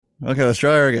Okay, let's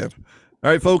try her again.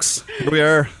 All right, folks, here we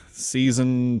are,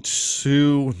 season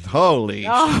 2. Holy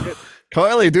shit.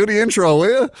 Kylie, do the intro, will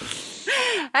you?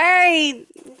 All right.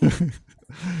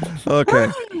 Okay.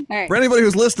 All right. For anybody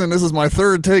who's listening, this is my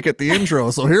third take at the intro,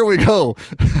 so here we go.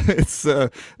 It's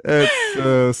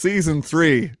season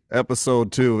 3,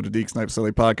 episode 2 of the Deke Snipe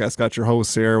Silly podcast. Got your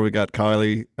hosts here. We got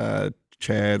Kylie,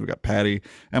 Chad, we got Patty,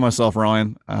 and myself,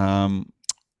 Ryan.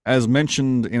 As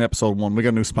mentioned in episode 1, we got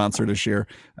a new sponsor this year,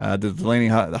 the Delaney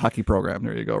the hockey program.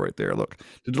 There you go, right there. Look,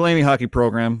 the Delaney hockey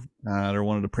program. They're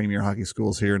one of the premier hockey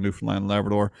schools here in Newfoundland and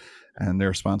Labrador, and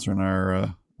they're sponsoring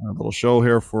our little show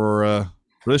here for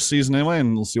this season anyway,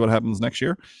 and we'll see what happens next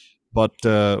year. But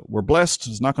we're blessed.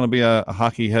 It's not going to be a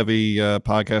hockey-heavy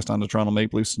podcast on the Toronto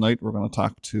Maple Leafs tonight. We're going to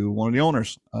talk to one of the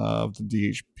owners of the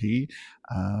DHP,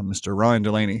 Mr. Ryan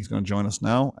Delaney. He's going to join us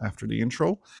now after the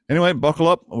intro. Anyway, buckle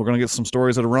up. We're going to get some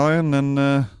stories out of Ryan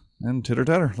and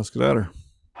titter-tatter. Let's get at her.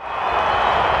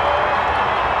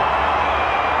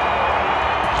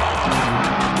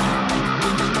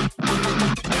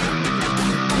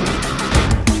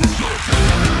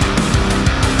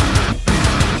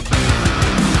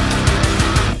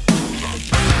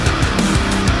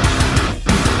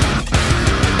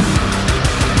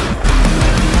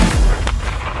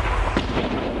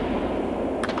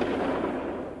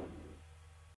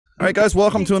 All right, guys,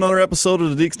 welcome to another episode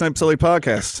of the Deke Snipe Silly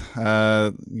podcast.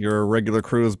 Your regular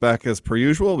crew is back as per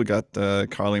usual. We got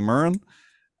Carly Murren,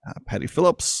 Patty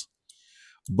Phillips,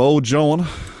 Bo Joan,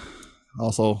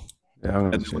 also. Yeah, I'm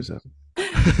going to choose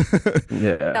that.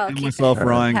 Yeah. And myself,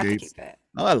 Ryan Have to Gates. keep it.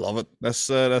 Oh, I love it. That's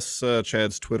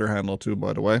Chad's Twitter handle too,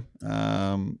 by the way.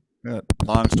 Long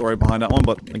story behind that one,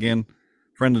 but again,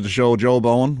 friend of the show, Joe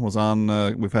Bowen, was on.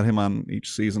 We've had him on each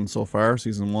season so far,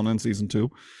 season 1 and season 2.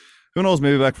 Who knows,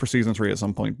 maybe back for season 3 at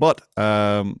some point. But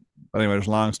anyway, there's a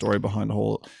long story behind the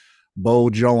whole Bo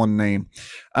Joan name.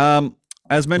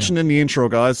 As mentioned in the intro,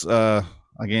 guys,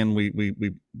 again,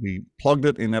 we plugged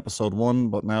it in episode 1,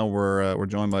 but now we're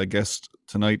joined by a guest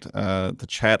tonight to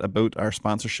chat about our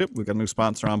sponsorship. We've got a new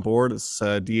sponsor on board. It's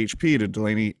DHP, the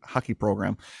Delaney Hockey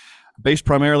Program. Based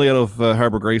primarily out of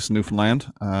Harbour Grace, Newfoundland,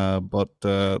 but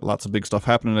lots of big stuff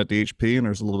happening at DHP, and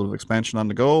there's a little bit of expansion on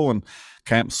the go, and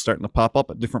camps starting to pop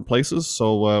up at different places.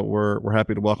 So we're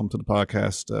happy to welcome to the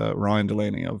podcast Ryan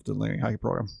Delaney of the Delaney Hockey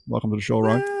Program. Welcome to the show,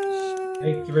 Ryan.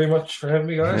 Thank you very much for having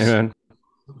me, guys. Amen.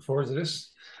 Looking forward to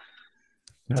this.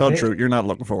 Tell the truth, you're not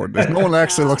looking forward to this. No one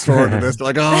actually looks forward to this. They're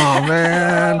like, oh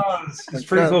man, It's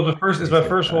pretty cool. It's my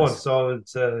first one, so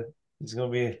it's gonna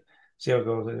be see how it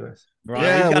goes, anyways. Right.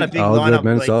 Yeah, We've got a big all lineup, good,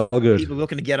 man. It's all good. people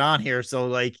looking to get on here, so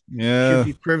like, yeah, should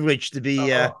be privileged to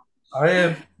be. I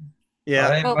am.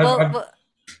 Yeah. Well, I was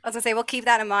gonna say we'll keep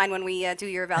that in mind when we do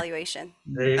your evaluation.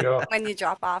 There you go. When you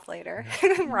drop off later,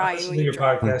 I Ryan. listened when to you your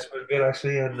drop podcast quite a bit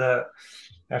actually, and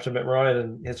after I met Ryan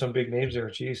and had some big names there,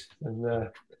 geez, and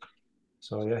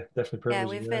so yeah, definitely Yeah,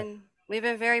 privileged. we've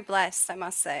been very blessed, I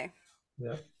must say.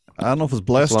 Yeah. I don't know if it's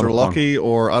blessed or lucky,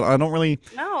 or I don't really.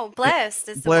 No, blessed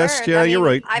is the Blessed, word. yeah, you're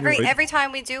right. Every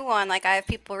time we do one, like I have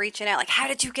people reaching out, like, how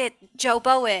did you get Joe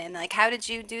Bowen? Like, how did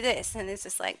you do this? And it's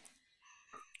just like,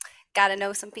 gotta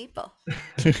know some people.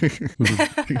 You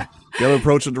gotta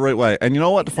approach it the right way. And you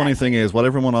know what the funny thing is, what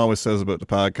everyone always says about the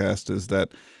podcast is that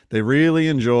they really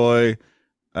enjoy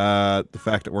the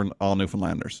fact that we're all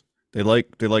Newfoundlanders. They like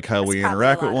how we That's probably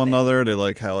interact a with lot one of it. another. They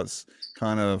like how it's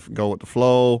kind of go with the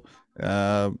flow.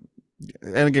 And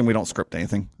again, we don't script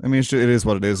anything. I mean, it is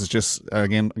what it is. It's just,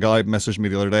 again, a guy messaged me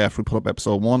the other day after we put up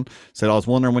episode 1, said, I was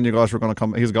wondering when you guys were going to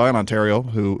come. He's a guy in Ontario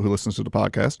who listens to the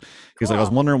podcast. He's like, I was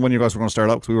Cool. wondering when you guys were going to start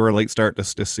up, because we were a late start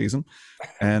this season.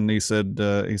 And he said,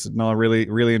 no, I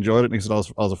really enjoyed it. And he said, I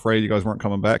was afraid you guys weren't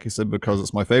coming back. He said, because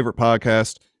it's my favorite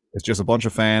podcast. It's just a bunch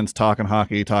of fans talking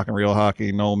hockey, talking real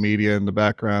hockey, no media in the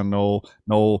background,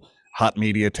 no hot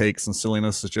media takes and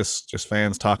silliness. It's just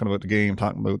fans talking about the game,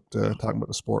 talking about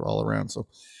the sport all around. So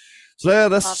yeah,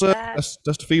 that's Love that.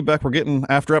 that's the feedback we're getting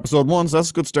after episode 1. So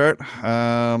that's a good start.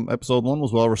 Episode 1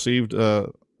 was well received.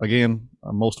 Again,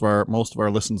 most of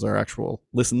our listens are actual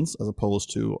listens as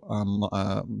opposed to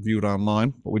viewed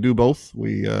online. But we do both.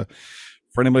 We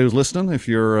for anybody who's listening, if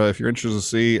you're interested to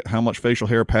see how much facial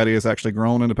hair Patty has actually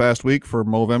grown in the past week for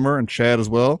Movember, and Chad as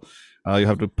well, you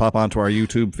have to pop onto our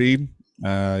YouTube feed.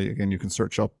 Again, you can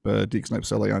search up Deke Snipe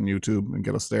Silly on YouTube and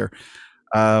get us there.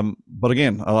 But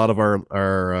again, a lot of our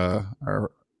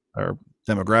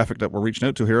demographic that we're reaching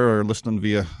out to here are listening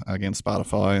via, again,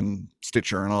 Spotify and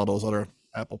Stitcher and all those other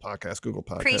Apple Podcasts, Google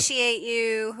Podcasts. Appreciate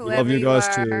you, We whoever love you guys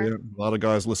are. too. Yeah. A lot of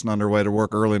guys listen on their way to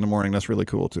work early in the morning. That's really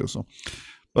cool too. So,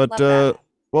 but Love that.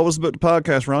 What was about the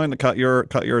podcast, Ryan, that caught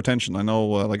your attention? I know,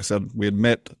 like I said, we had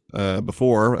met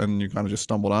before, and you kind of just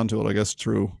stumbled onto it, I guess,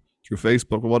 through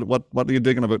Facebook. What are you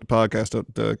digging about the podcast?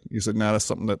 That you said, nah, that's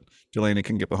something that Delaney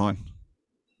can get behind.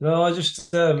 No, I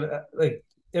just like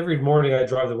every morning I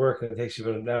drive to work, and it takes you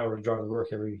about an hour to drive to work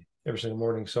every single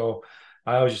morning. So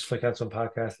I always just flick out some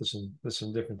podcasts,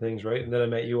 listen to different things, right? And then I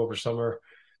met you over summer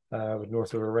with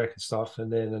North River Rec and stuff, and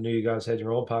then I knew you guys had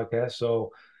your own podcast,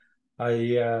 so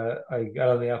I got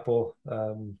on the Apple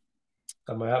on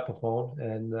my Apple phone,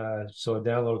 and so I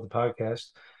downloaded the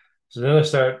podcast. So then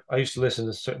I used to listen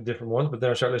to certain different ones, but then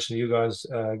I started listening to you guys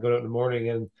going out in the morning.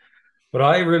 And what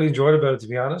I really enjoyed about it, to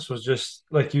be honest, was just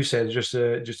like you said, just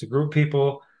a group of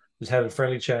people just having a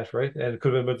friendly chat, right? And it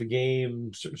could have been about the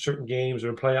game, certain games,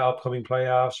 or upcoming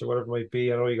playoffs, or whatever it might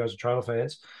be. I know you guys are Toronto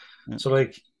fans, so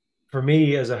like for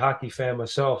me as a hockey fan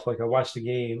myself, like I watched the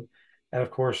game, and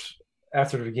of course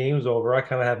after the game's over, I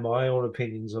kind of have my own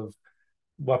opinions of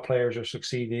what players are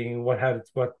succeeding, how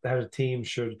the team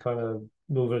should kind of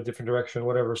move in a different direction,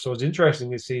 whatever. So it's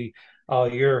interesting to see all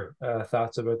your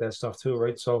thoughts about that stuff too,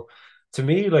 right? So to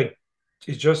me, like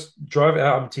it's just driving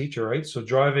out. I'm a teacher, right? So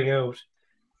driving out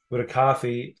with a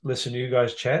coffee, listening to you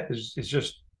guys chat is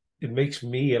just it makes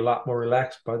me a lot more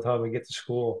relaxed by the time I get to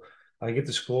school. I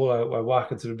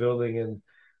walk into the building and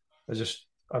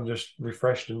I'm just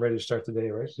refreshed and ready to start the day,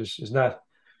 right? It's not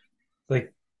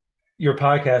like your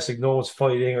podcast, like no one's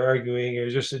fighting or arguing.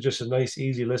 It's just a nice,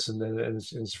 easy listen, and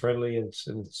it's friendly, and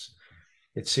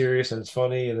it's serious, and it's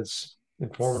funny, and it's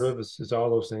informative. It's all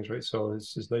those things, right? So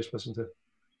it's nice to listen to.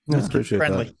 Yeah, It's appreciate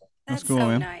friendly. that. That's cool, so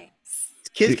man. nice.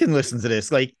 Kids can listen to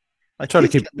this. Like I try to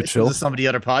kids keep can it listen chill. to some of the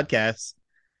other podcasts.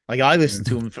 Like I listen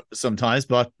to them sometimes,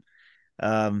 but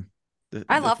the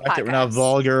I love fact that we're not podcasts.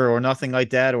 vulgar or nothing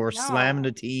like that, or No. slamming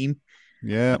the team.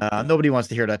 Yeah. Nobody wants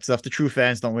to hear that stuff. The true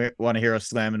fans don't want to hear us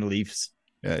slamming the Leafs.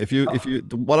 Yeah, if you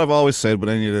what I've always said with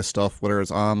any of this stuff, whether it's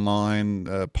online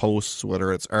posts,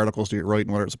 whether it's articles that you write,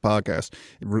 and whether it's a podcast,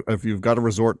 if you've got to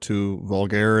resort to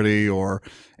vulgarity or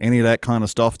any of that kind of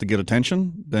stuff to get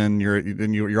attention, then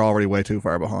you're already way too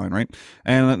far behind, right?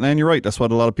 And you're right. That's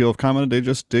what a lot of people have commented. They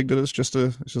just dig that it's just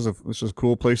a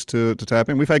cool place to tap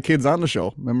in. We've had kids on the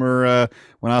show. Remember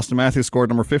when Austin Matthews scored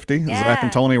number 50? Yeah. Zach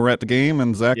and Tony were at the game,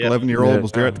 and Zach, 11-year-old,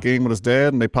 was there at the game with his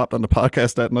dad, and they popped on the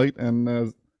podcast that night,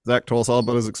 and Zach told us all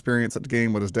about his experience at the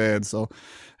game with his dad, so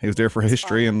he was there for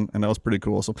history, and that was pretty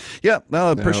cool. So yeah, no,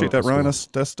 I appreciate that, Ryan. Cool.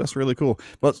 That's really cool.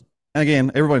 But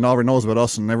again, everybody already knows about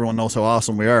us, and everyone knows how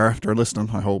awesome we are after listening,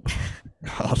 I hope.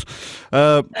 God.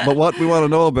 But what we want to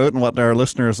know about, and what our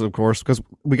listeners, of course, because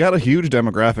we got a huge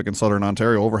demographic in Southern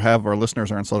Ontario. Over half of our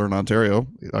listeners are in Southern Ontario.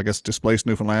 I guess displaced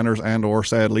Newfoundlanders and or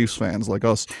sad Leafs fans like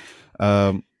us.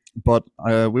 But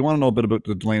we want to know a bit about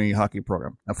the Delaney hockey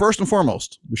program. Now, first and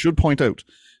foremost, we should point out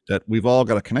that we've all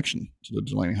got a connection to the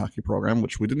Delaney hockey program,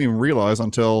 which we didn't even realize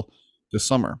until this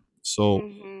summer. So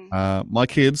my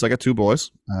kids, I got two boys.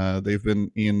 They've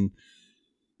been in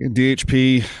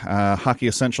DHP Hockey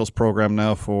Essentials program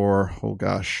now for,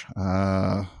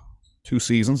 2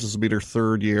 seasons. This will be their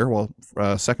third year. Well,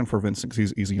 second for Vincent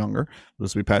because he's younger.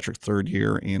 This will be Patrick's third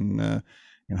year in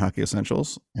Hockey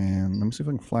Essentials. And let me see if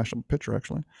I can flash up a picture,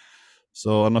 actually.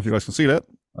 So I don't know if you guys can see that.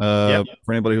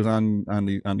 For anybody who's on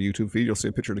the YouTube feed, you'll see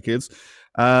a picture of the kids.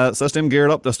 So that's them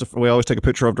geared up. We always take a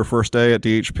picture of their first day at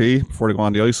DHP before they go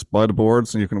on the ice by the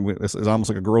boards, and it's almost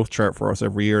like a growth chart for us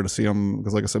every year to see them,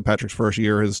 because like I said, Patrick's first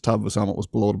year, his top of his helmet was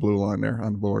below the blue line there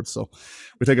on the board. So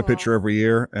we take a picture every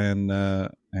year, and I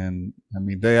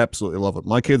mean, they absolutely love it.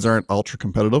 My kids aren't ultra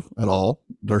competitive at all.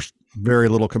 There's very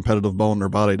little competitive bone in their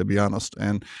body, to be honest,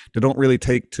 and they don't really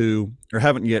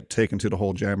haven't yet taken to the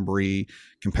whole jamboree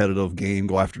competitive game,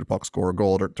 go after the puck, score a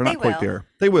goal. They're not quite there.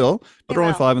 They will, but they're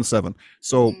only 5 and 7.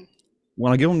 So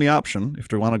when I give them the option, if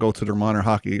they want to go to their minor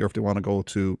hockey, or if they want to go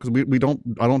to, because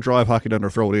I don't drive hockey down their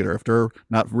throat either. If they're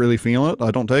not really feeling it, I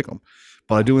don't take them.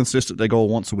 But I do insist that they go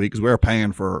once a week, because we're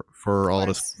paying for all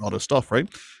this stuff, right?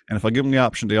 And if I give them the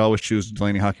option, they always choose the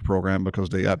Delaney hockey program because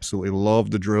they absolutely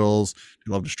love the drills,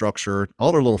 they love the structure.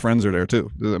 All their little friends are there too.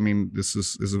 I mean, this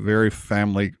is a very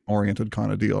family oriented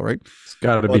kind of deal, right? It's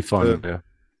got to be fun. Yeah.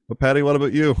 But Patty, what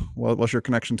about you? What's your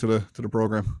connection to the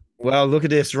program? Well, look at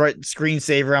this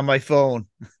screensaver on my phone.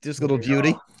 This little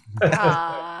beauty from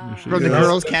the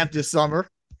girls' camp this summer.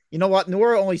 You know what?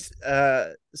 Nora only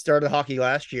started hockey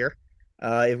last year.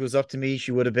 If it was up to me,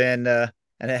 she would have been, and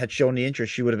it had shown the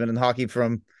interest, she would have been in hockey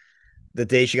from the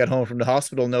day she got home from the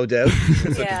hospital, no doubt.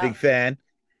 She's such a big fan.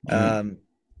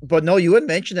 But no, you had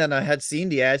mentioned that, and I had seen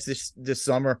the ads this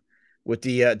summer with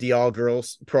the all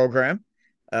girls program.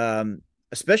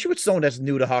 Especially with someone that's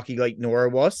new to hockey like Nora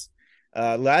was.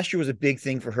 Last year was a big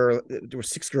thing for her. There were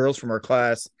 6 girls from her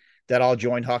class that all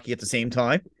joined hockey at the same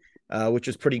time, which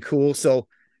was pretty cool. So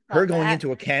her going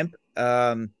into a camp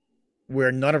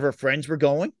where none of her friends were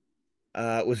going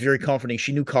was very comforting.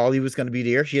 She knew Collie was going to be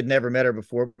there. She had never met her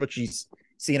before, but she's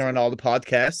seen her on all the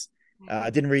podcasts. I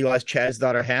didn't realize Chad's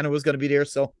daughter Hannah was going to be there.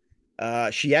 So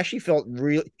she actually felt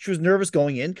she was nervous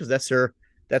going in because that's her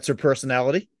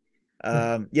personality.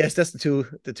 Yes, that's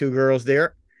the two girls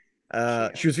there.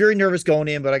 She was very nervous going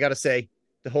in, but I got to say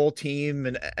the whole team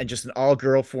and just an all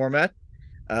girl format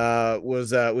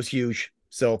was huge.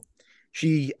 So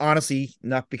she honestly,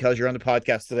 not because you're on the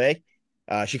podcast today,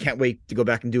 she can't wait to go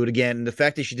back and do it again. And the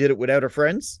fact that she did it without her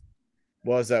friends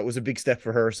was a big step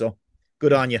for her. So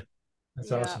good on you.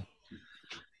 That's awesome.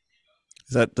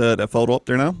 Is that photo up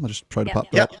there now? I just tried to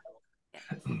pop that up.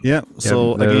 Yeah.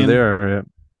 So they're again, there.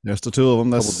 there's the two of them.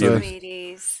 That's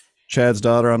Chad's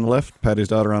daughter on the left, Patty's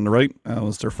daughter on the right. That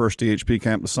was their first DHP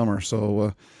camp this summer.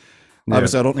 So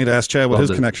obviously, I don't need to ask Chad what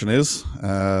his connection is.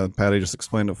 Patty just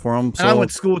explained it for him. So, and I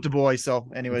went to school with the boys. So,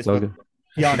 anyways,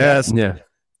 yes, yeah.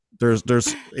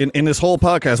 There's in this whole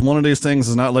podcast, one of these things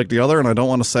is not like the other, and I don't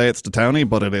want to say it's the townie,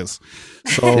 but it is.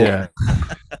 So yeah.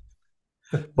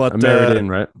 But I'm married in,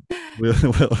 right?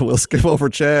 We'll skip over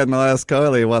Chad and I'll ask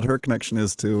Kylie what her connection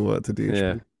is to DHP.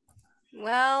 Yeah.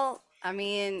 Well, I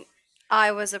mean,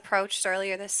 I was approached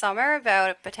earlier this summer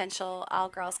about a potential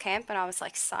all-girls camp, and I was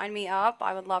like, sign me up.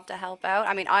 I would love to help out.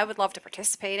 I mean, I would love to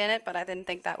participate in it, but I didn't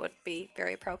think that would be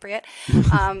very appropriate,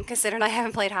 considering I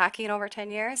haven't played hockey in over 10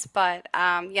 years. But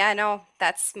yeah, no,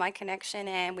 that's my connection,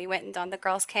 and we went and done the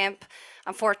girls' camp.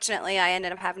 Unfortunately, I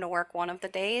ended up having to work one of the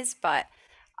days, but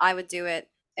I would do it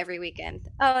every weekend.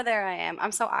 Oh, there I am.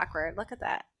 I'm so awkward. Look at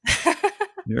that.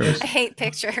 I hate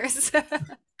pictures.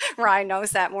 Ryan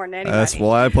knows that more than anybody. That's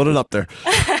why I put it up there.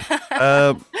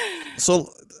 So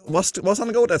what's on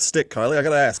the go with that stick, Kylie? I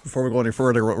gotta ask before we go any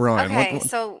further, Ryan. Okay,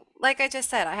 so like I just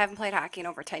said, I haven't played hockey in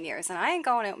over 10 years, and I ain't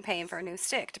going out and paying for a new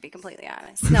stick, to be completely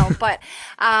honest. No, but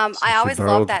I always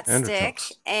loved that stick.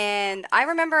 And I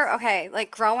remember, like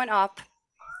growing up,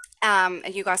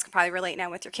 and you guys can probably relate now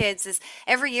with your kids, is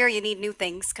every year you need new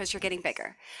things because you're getting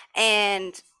bigger.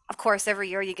 And of course, every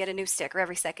year you get a new stick, or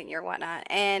every second year, whatnot.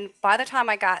 And by the time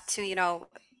I got to,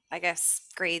 I guess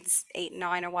grades 8 and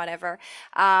 9 or whatever,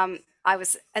 I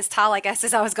was as tall, I guess,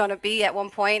 as I was going to be at one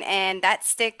point, and that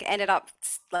stick ended up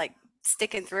like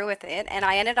sticking through with it, and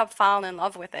I ended up falling in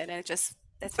love with it, and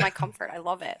it's my comfort. I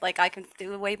love it. Like, I can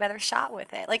do a way better shot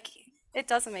with it. Like, it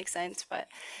doesn't make sense, but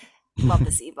love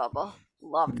the sea bubble.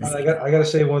 Love this. I got to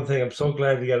say one thing. I'm so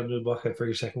glad you got a new bucket for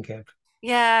your second camp.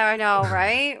 Yeah, I know,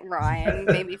 right? Ryan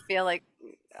made me feel like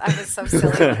I was so silly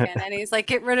looking, and he's like,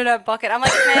 "Get rid of that bucket." I'm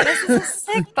like, "Man, this is a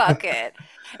sick bucket."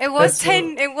 It was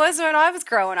It was when I was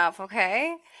growing up.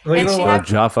 Okay. Well, you know what?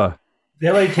 Jaffa.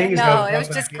 The LA Kings. No, it was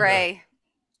just gray.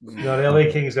 No, the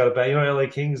LA Kings got it bad. You know, LA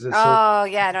Kings is.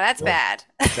 Yeah, no, that's bad.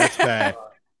 That's bad.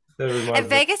 And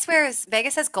Vegas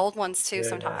has gold ones too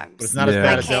sometimes. But it's not as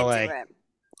bad as LA.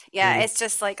 Yeah, it's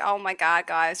just like, oh my God,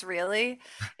 guys, really?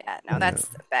 Yeah, no, that's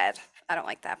bad. I don't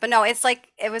like that. But no, it's like,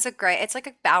 it was it's like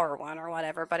a Bauer one or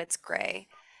whatever, but it's gray.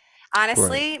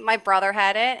 Honestly, my brother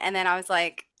had it, and then I was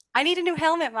like, I need a new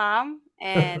helmet, Mom.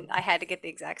 And I had to get the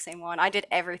exact same one. I did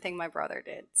everything my brother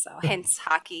did. So hence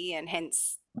hockey, and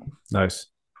hence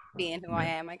being who I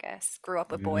am, I guess. Grew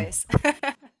up with boys.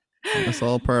 That's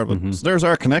all part of it. Mm-hmm. So there's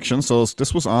our connection. So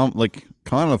this was like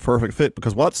kind of a perfect fit,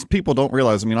 because what people don't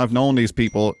realize, I mean, I've known these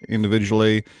people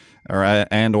individually or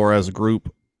as a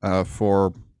group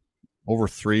for over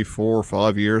 3, 4,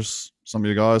 5 years. Some of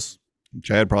you guys,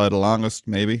 Chad probably the longest,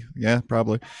 maybe. Yeah,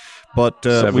 probably. But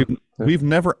we've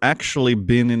never actually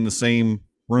been in the same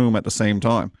room at the same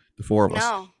time, the four of us.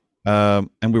 No.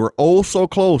 And we were so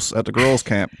close at the girls'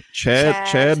 camp.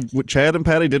 Chad and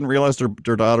Patty didn't realize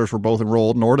their daughters were both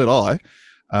enrolled, nor did I.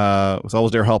 Was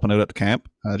always there helping out at the camp,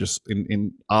 just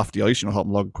in off the ice,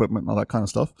 helping lug equipment and all that kind of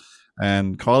stuff.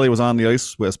 And Kylie was on the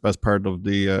ice as part of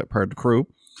the crew.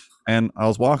 And I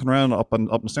was walking around up the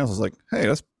stands. I was like, "Hey,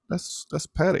 that's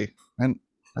Patty, and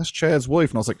that's Chad's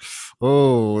wife." And I was like,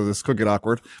 "Oh, this could get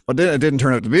awkward." But then it didn't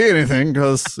turn out to be anything,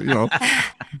 because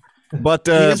But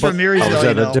I was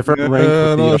at a different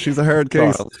rank. No, she's a hard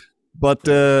case. But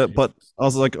I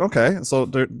was like, okay. So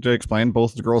they explained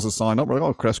both the girls had signed up. We're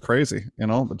like, oh, that's crazy,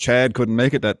 But Chad couldn't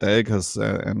make it that day because,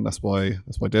 and that's why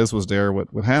Des was there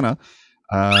with Hannah.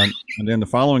 And then the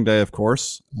following day, of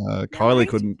course, Kylie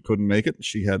couldn't make it.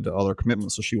 She had other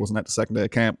commitments, so she wasn't at the second day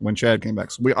of camp when Chad came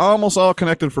back. So we almost all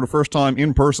connected for the first time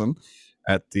in person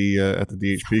at the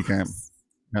DHP camp.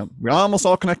 Yeah, we almost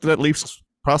all connected at Leafs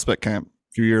prospect camp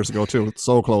few years ago too. It's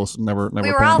so close, never.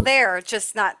 We were all there,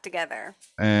 just not together.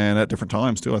 And at different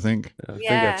times too, I think. I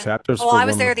think at chapters. Well, I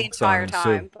was there the entire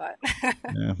time, but I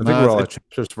think we're all at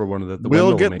chapters for one of the.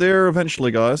 We'll get there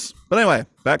eventually, guys. But anyway,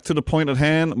 back to the point at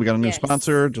hand. We got a new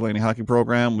sponsor, Delaney Hockey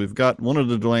Program. We've got one of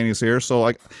the Delaney's here, so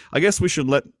I guess we should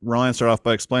let Ryan start off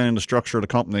by explaining the structure of the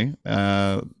company,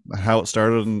 how it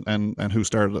started, and who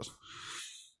started it.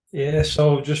 Yeah,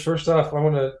 so just first off, I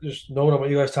want to just note on what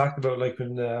you guys talked about. Like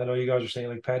when I know you guys are saying,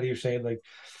 like Patty, you're saying like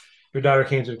your daughter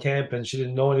came to the camp and she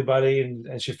didn't know anybody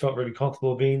and she felt really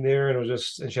comfortable being there, and it was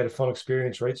just, and she had a fun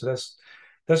experience, right? So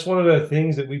that's one of the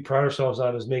things that we pride ourselves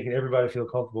on, is making everybody feel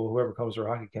comfortable, whoever comes to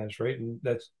our hockey camps, right? And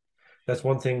that's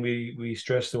one thing we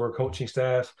stress to our coaching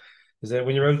staff, is that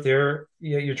when you're out there,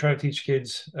 yeah, you're trying to teach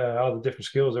kids all the different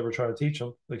skills that we're trying to teach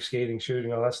them, like skating,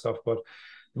 shooting, all that stuff. But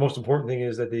the most important thing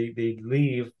is that they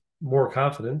leave more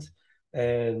confident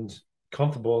and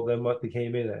comfortable than what they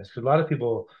came in as. Because a lot of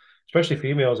people, especially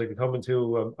females, like, they come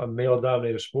into a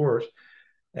male-dominated sport,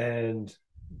 and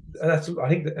that's, I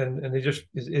think, and they just,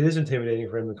 it is intimidating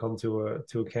for them to come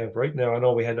to a camp. Right now, I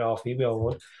know we had an all-female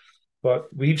one, but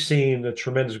we've seen a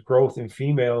tremendous growth in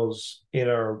females in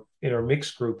our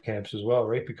mixed group camps as well,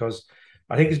 right? Because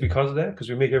I think it's because of that, because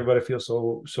we make everybody feel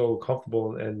so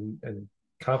comfortable and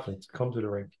confident to come to the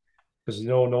rink. Because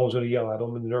no one's going to yell at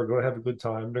them, and they're going to have a good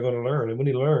time. They're going to learn, and when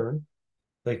they learn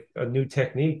like a new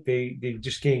technique, they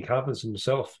just gain confidence in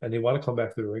themselves, and they want to come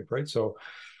back to the rink, right? So,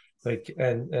 like,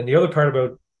 and the other part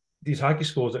about these hockey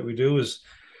schools that we do is,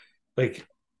 like,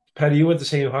 Patty, you went to the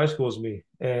same high school as me,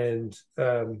 and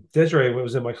Desiree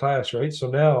was in my class, right? So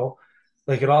now,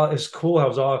 like, it's cool how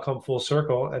it's all come full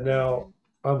circle, and now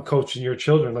I'm coaching your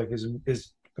children. Like,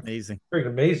 is amazing, freaking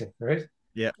amazing, right?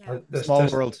 Yeah, small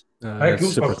world. I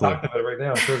goosebumps talking about it right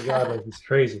now. Sure, God, like, it's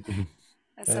crazy.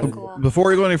 That's so cool.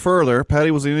 Before you go any further,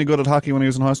 Patty, was he any good at hockey when he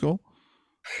was in high school?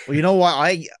 Well, you know what?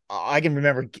 I can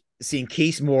remember seeing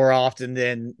Keith more often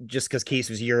than just because Keith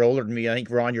was a year older than me. I think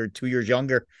Ron, you're 2 years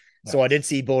younger, so I did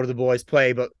see both of the boys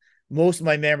play. But most of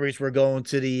my memories were going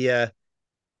to the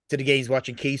games,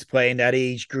 watching Keith play in that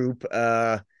age group.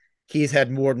 Keith had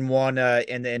more than one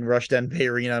in Rushden Bay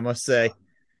Arena, I must say.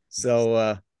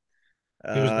 So.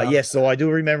 So I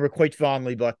do remember quite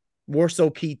fondly, but more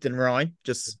so Keith than Ryan,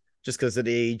 just because of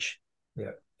the age.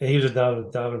 Yeah, and he was a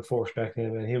dominant force back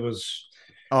then, and he was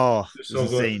so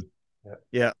insane.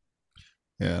 Yeah.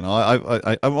 No,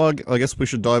 I guess we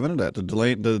should dive into that.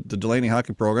 The Delaney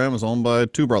Hockey Program is owned by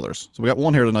two brothers. So we got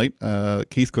one here tonight.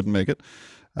 Keith couldn't make it,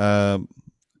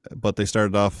 but they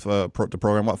started off the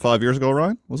program 5 years ago.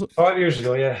 Ryan, was it 5 years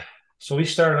ago? Yeah. So we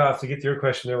started off, to get to your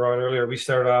question there, Ron, earlier. We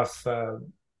started off.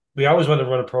 We always wanted to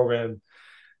run a program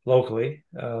locally.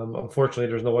 Unfortunately,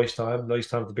 there's no ice time. The ice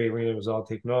time at the Bay Arena was all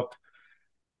taken up.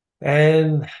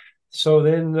 And so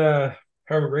then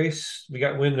Harvard Race, we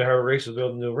got wind that Harvard Race was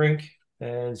building a new rink.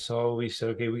 And so we said,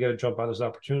 okay, we got to jump on this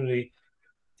opportunity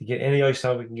to get any ice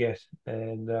time we can get.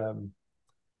 And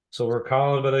so we're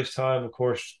calling about ice time. Of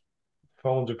course,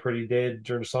 phones are pretty dead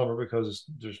during the summer because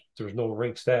there's no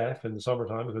rink staff in the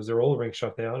summertime because their old rink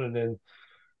shut down. And then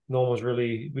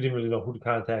we didn't really know who to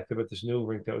contact about this new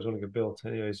rink that was going to get built.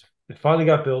 Anyways, it finally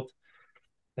got built,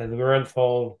 and we were on the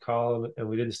phone calling, and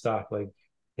we didn't stop, like,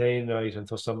 day and night,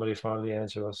 until somebody finally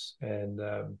answered us. And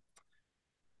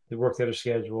they worked out a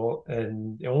schedule,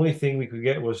 and the only thing we could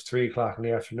get was 3:00 in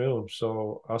the afternoon.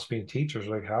 So us being teachers,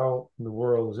 like, how in the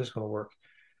world is this going to work?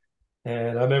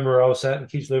 And I remember I was sat in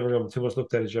Keith's living room, and two of us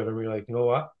looked at each other, and we were like, you know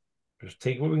what? Just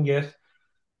take what we can get,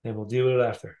 and we'll deal with it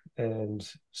after. And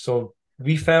so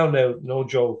we found out, no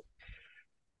joke,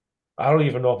 I don't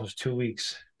even know if it was 2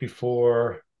 weeks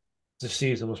before the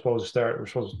season was supposed to start.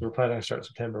 We were planning to start in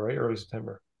September, right? Early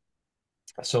September.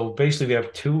 So basically we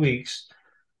have 2 weeks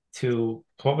to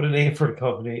come up with a name for the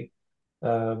company,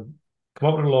 come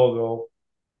up with a logo,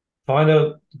 find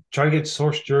out, try to get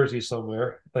sourced jerseys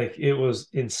somewhere. Like, it was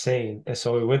insane. And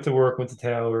so we went to work, went to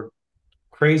town. We were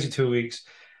crazy 2 weeks.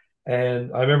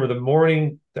 And I remember the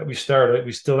morning that we started,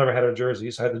 we still never had our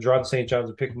jerseys. I had to drive to St. John's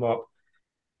and pick them up,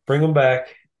 bring them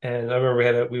back. And I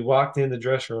remember we walked in the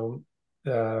dressing room,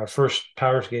 first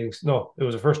power skating. No, it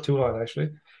was the first two line, actually.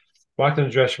 Walked in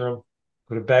the dressing room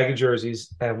with a bag of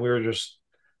jerseys, and we were just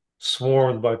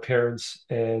swarmed by parents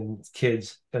and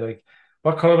kids. And, like,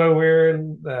 what color am I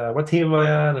wearing? What team am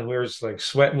I on? And we were just, like,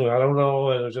 sweating. I don't know.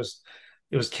 And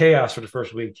it was chaos for the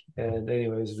first week. And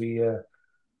anyways,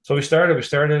 so we started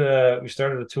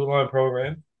a two-line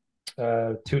program,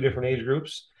 2 different age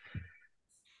groups.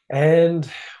 And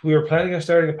we were planning on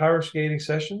starting a power skating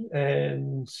session,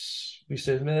 and we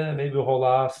said, man, maybe we'll hold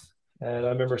off. And I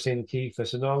remember saying to Keith, I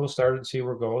said, no, we'll start it and see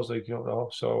where it goes. Like, you don't know.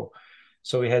 So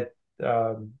we had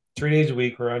 3 days a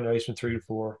week. We're on the ice from 3 to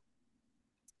 4.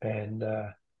 And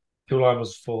two line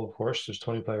was full, of course. There's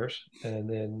 20 players. And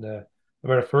then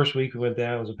about the first week we went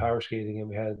down, it was a power skating, and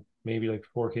we had maybe like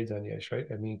 4 kids on the ice, right?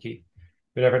 And me and Keith.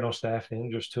 We never had no staff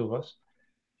in, just 2 of us.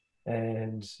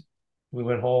 And we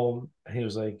went home, and he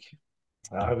was like,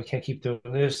 we can't keep doing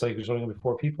this. Like, there's only going to be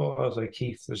 4 people. I was like,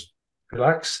 Keith, just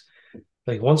relax.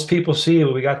 Like, once people see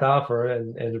what we got to offer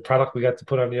and the product we got to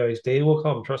put on the ice, they will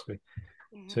come, trust me.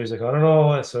 Mm-hmm. So he's like, I don't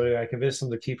know. And so I convinced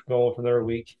him to keep going for another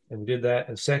week, and we did that.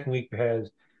 And second week we had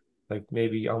like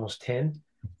maybe almost 10.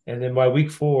 And then by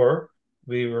week 4,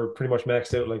 we were pretty much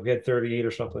maxed out. Like, we had 38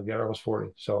 or something like that, almost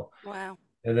 40. So wow.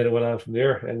 And then it went on from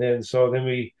there. And then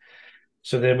we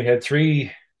had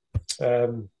 3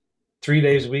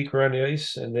 days a week around the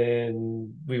ice, and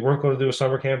then we weren't going to do a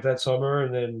summer camp that summer.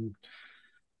 And then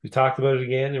we talked about it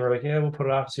again, and we're like, yeah, we'll put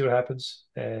it off and see what happens.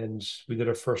 And we did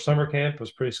our first summer camp. It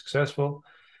was pretty successful.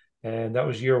 And that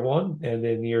was year 1. And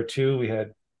then year 2, we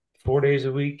had 4 days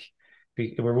a week.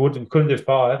 We couldn't do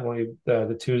 5. Only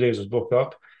the Tuesdays was booked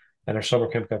up, and our summer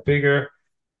camp got bigger.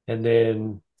 And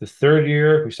then the third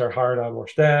year, we started hiring on more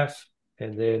staff.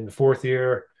 And then the third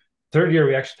year,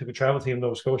 we actually took a travel team to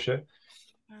Nova Scotia.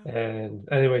 Wow. And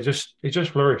anyway, it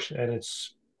just flourished, and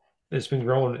it's been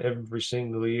growing every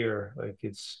single year.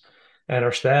 And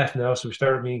our staff now, so we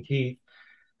started, me and Keith,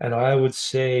 and I would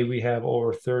say we have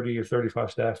over 30 or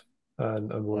 35 staff on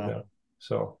board now.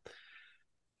 So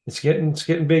it's getting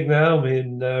big now. I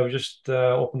mean, we just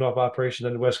opened up operation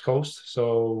on the West Coast,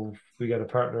 so we got a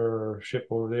partnership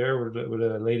over there with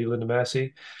a lady, Linda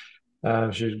Massey.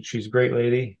 She's a great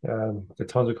lady, with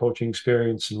tons of coaching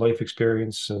experience and life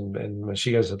experience, and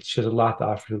she has a lot to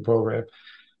offer to the program.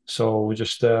 So we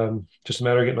just a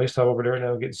matter of getting nice time over there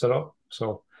now, getting set up.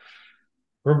 So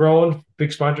we're growing.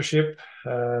 Big sponsorship.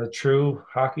 True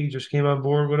Hockey just came on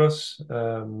board with us.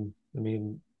 I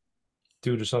mean,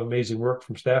 due to some amazing work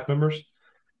from staff members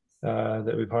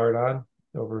that we've hired on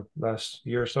over the last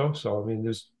year or so. So I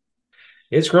mean,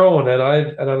 it's growing, and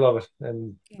I love it,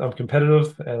 and I'm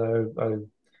competitive, and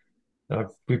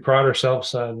we pride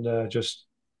ourselves on just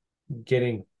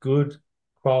getting good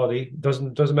quality.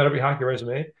 Doesn't matter every hockey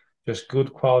resume, just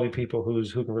good quality people who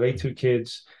can relate to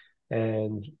kids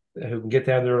and who can get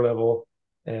down to their level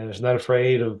and is not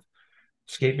afraid of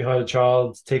skate behind a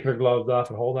child, taking their gloves off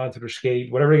and hold on to their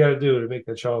skate, whatever you got to do to make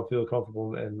that child feel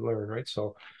comfortable and learn, right?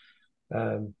 So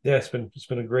it's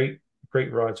been a great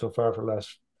ride so far for the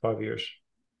last 5 years.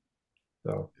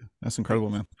 So that's incredible,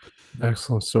 man.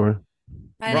 Excellent story.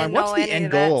 I didn't know any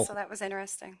of that, so that was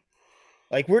interesting.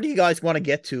 Like, where do you guys want to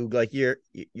get to? Like, you're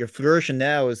flourishing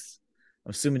now. I'm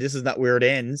assuming this is not where it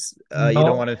ends. No. You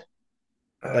don't want to.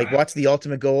 Like, what's the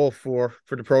ultimate goal for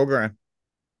the program?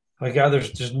 Like,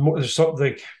 there's more. There's something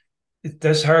like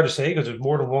that's hard to say because there's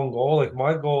more than one goal. Like,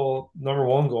 my goal, number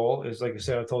one goal, is, like I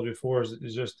said, I told you before,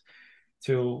 is just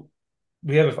to.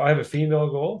 I have a female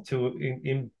goal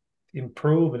to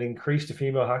improve and increase the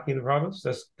female hockey in the province.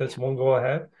 That's one goal I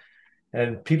have.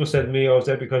 And people said to me, "Oh, is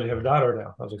that because you have a daughter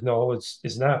now?" I was like, "No,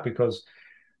 it's not, because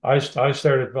I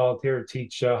started volunteer to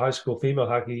teach high school female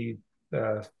hockey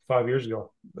 5 years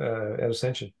ago at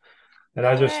Ascension." And no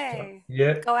I just way.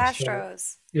 Go Astros.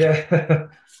 So, yeah,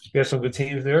 we have some good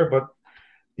teams there, but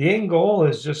the end goal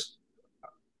is just,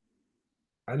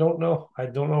 I don't know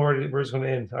where it's going to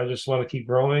end. I just want to keep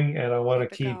growing, and I want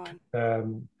to keep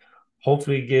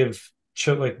hopefully give.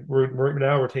 Like,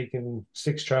 we're taking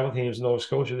 6 travel teams in Nova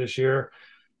Scotia this year,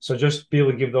 so just be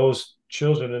able to give those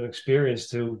children an experience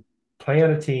to play on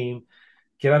a team,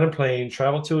 get on a plane,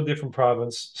 travel to a different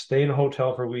province, stay in a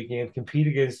hotel for a weekend, compete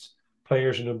against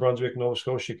players in New Brunswick, Nova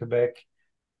Scotia, Quebec.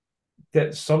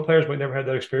 That some players might never have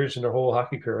that experience in their whole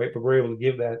hockey career, right? But we're able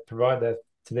to provide that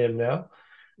to them now.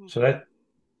 So that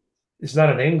it's not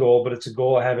an end goal, but it's a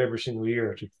goal I have every single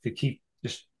year to keep,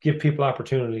 just give people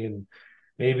opportunity, and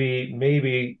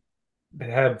maybe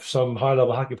have some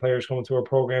high-level hockey players coming to our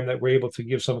program that we're able to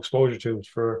give some exposure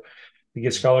to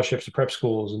get scholarships to prep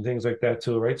schools and things like that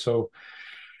too, right? So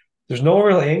there's no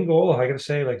real end goal. I gotta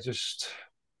say, like, just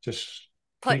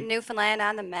put Newfoundland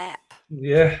on the map.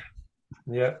 Yeah.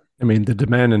 I mean, the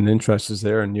demand and interest is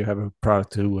there, and you have a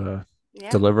product to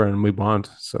deliver, and we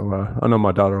want. So I know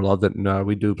my daughter loved it, and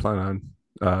we do plan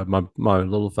on. My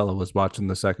little fellow was watching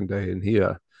the second day, and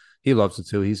he loves it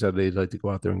too. He said he'd like to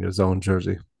go out there and get his own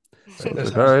jersey. So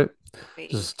like, all right,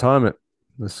 just time it.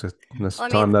 Let's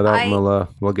time that out, and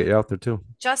we'll get you out there too.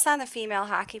 Just on the female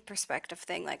hockey perspective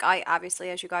thing, like, I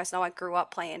obviously, as you guys know, I grew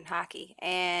up playing hockey,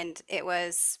 and it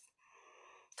was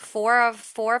four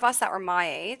of us that were my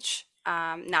age,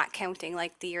 not counting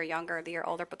like the year younger, the year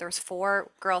older, but there was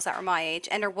 4 girls that were my age,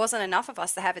 and there wasn't enough of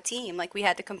us to have a team. Like we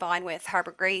had to combine with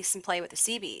Harbor Grace and play with the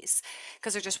CBs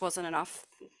because there just wasn't enough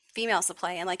females to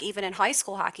play. And like even in high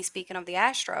school hockey, speaking of the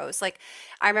Astros, like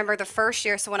I remember the first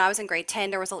year, so when I was in grade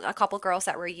 10, there was a couple girls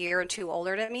that were a year or two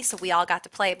older than me, so we all got to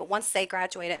play. But once they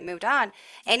graduated and moved on,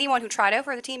 anyone who tried out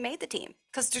for the team made the team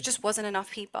because there just wasn't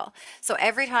enough people. So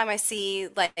every time I see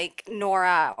like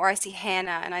Nora or I see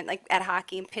Hannah and I like at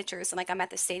hockey and pictures and like I'm at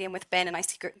the stadium with Ben and I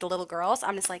see the little girls,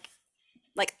 I'm just like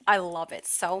I love it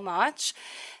so much.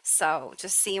 So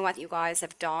just seeing what you guys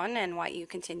have done and what you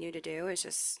continue to do is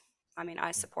just, I mean,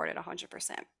 I support it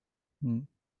 100%.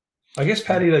 I guess,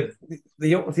 Patty, like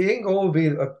the end goal would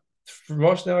be for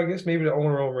us now, I guess maybe to own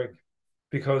our own rink,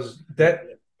 because that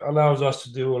allows us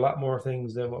to do a lot more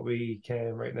things than what we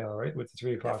can right now, right? With the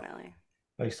 3 o'clock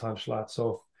ice time slot.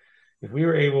 So if we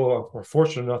were able, or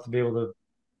fortunate enough to be able to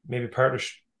maybe partner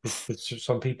with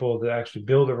some people to actually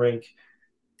build a rink,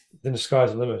 then the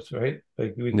sky's the limit, right?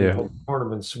 Like we can hold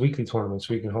tournaments, weekly tournaments.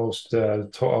 We can host a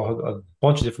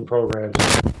bunch of different programs.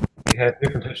 We have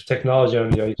different types of technology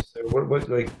on the ice. What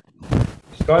like the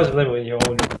sky's the limit when you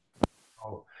own it.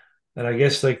 And I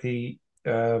guess like we're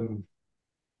gonna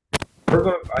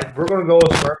go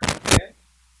as far as we can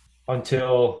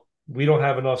until we don't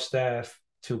have enough staff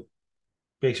to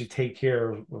basically take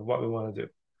care of what we want to do.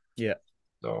 Yeah.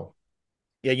 So.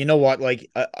 Yeah, you know what? Like,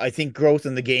 I think growth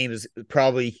in the game is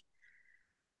probably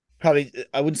I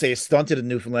wouldn't say it's stunted in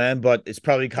Newfoundland, but it's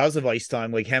probably because of ice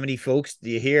time. Like, how many folks do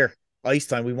you hear? Ice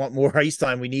time. We want more ice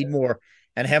time. We need more.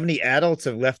 And how many adults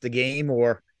have left the game,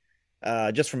 or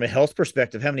just from a health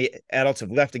perspective, how many adults have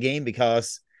left the game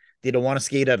because they don't want to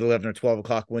skate at 11 or 12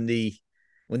 o'clock when the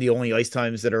only ice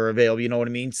times that are available. You know what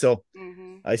I mean? So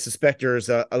I suspect there's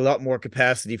a lot more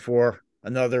capacity for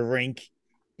another rink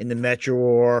in the metro,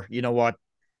 or you know what?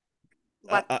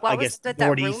 What I was that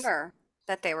rumor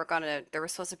that there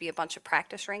was supposed to be a bunch of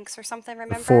practice rinks or something,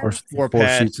 remember? Four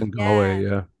seats in Galway,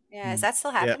 yeah. Yeah, is that still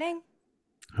happening?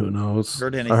 Yeah. Who knows?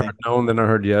 Heard anything? I heard no, and then I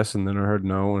heard yes, and then I heard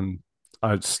no, and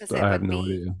I have no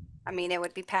idea. I mean, it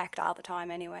would be packed all the time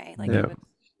anyway. Like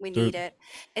we need it.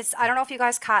 I don't know if you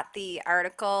guys caught the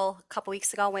article a couple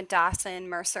weeks ago when Dawson,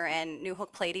 Mercer, and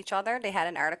Newhook played each other. They had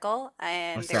an article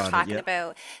and they were talking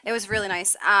about, it was really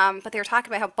nice. But they were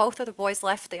talking about how both of the boys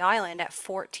left the island at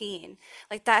 14.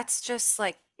 Like that's just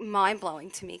like mind blowing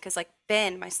to me because like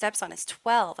Ben, my stepson, is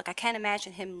 12. Like I can't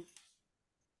imagine him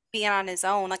being on his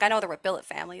own. Like I know there were billet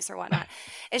families or whatnot.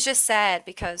 It's just sad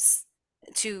because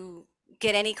to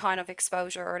get any kind of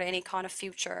exposure or any kind of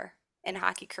future in a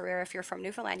hockey career, if you're from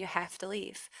Newfoundland, you have to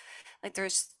leave. Like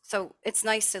so it's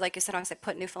nice to, like you said, I said,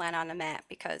 put Newfoundland on the map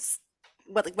because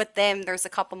with them, there's a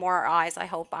couple more eyes, I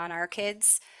hope, on our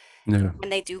kids when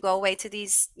they do go away to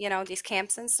these, these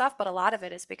camps and stuff. But a lot of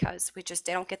it is because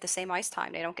they don't get the same ice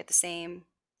time. They don't get the same,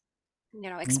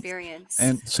 experience.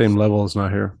 And same level is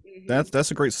not here. That's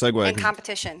a great segue. And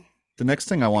competition. The next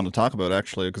thing I want to talk about,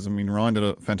 actually, because I mean, Ryan did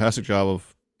a fantastic job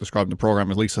of describing the program,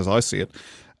 at least as I see it,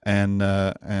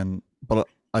 but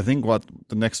I think what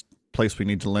the next place we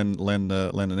need to lend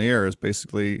an ear is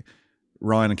basically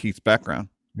Ryan and Keith's background,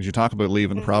 because you talk about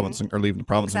leaving the province and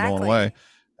going away.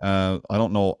 I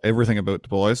don't know everything about the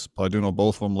boys, but I do know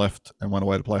both of them left and went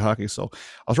away to play hockey. So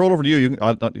I'll throw it over to you. You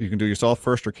can do yourself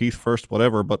first or Keith first,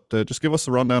 whatever. But just give us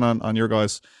the rundown on your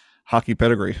guys' hockey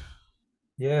pedigree.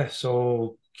 Yeah,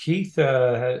 so Keith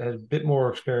had a bit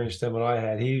more experience than what I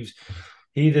had.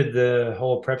 He did the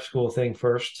whole prep school thing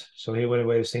first. So he went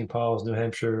away to St. Paul's, New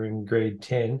Hampshire in grade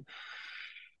 10.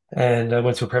 And I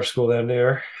went to a prep school down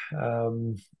there.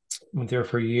 Went there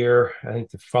for a year. I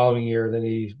think the following year, then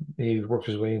he worked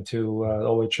his way into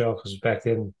OHL, because back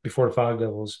then, before the Fog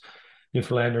Devils,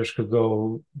 Newfoundlanders could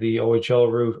go the OHL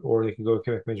route or they could go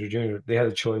Quebec Major Junior. They had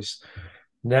a choice.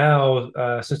 Now,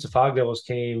 since the Fog Devils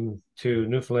came to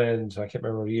Newfoundland, I can't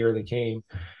remember the year they came,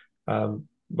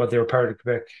 but they were part of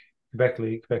the Quebec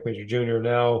League, Quebec Major Junior.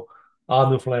 Now, all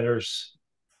Newfoundlanders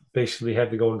basically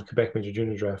had to go into Quebec Major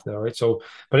Junior draft now, right? So,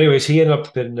 but anyways, he ended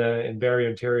up in Barrie,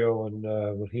 Ontario, and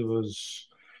when he was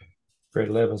grade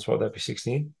 11, so that'd be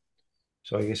 16.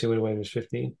 So I guess he went away when he was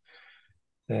 15,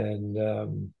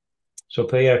 and so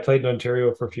I played in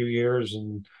Ontario for a few years,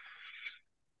 and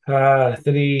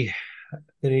then he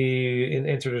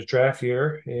entered his draft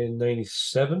year in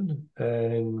 '97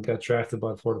 and got drafted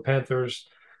by the Florida Panthers.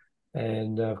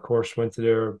 And of course went to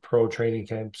their pro training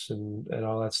camps and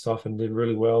all that stuff and did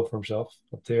really well for himself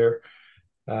up there.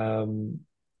 And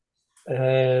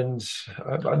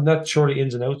I'm not sure the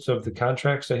ins and outs of the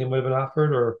contracts that he might have been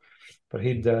offered, but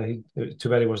too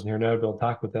bad he wasn't here now to be able to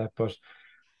talk with that. But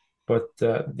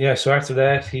But yeah, so after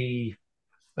that, he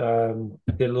did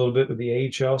a little bit with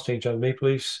the AHL, St. John's Maple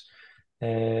Leafs,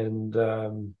 and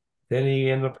then he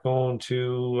ended up going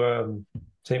to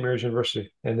St. Mary's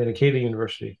University and then Acadia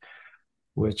University,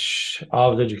 which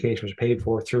all of his education was paid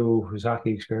for through his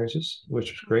hockey experiences,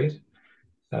 which was great.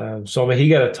 So I mean, he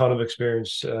got a ton of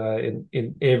experience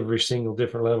in every single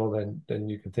different level than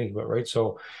you can think about, right?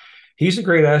 So he's a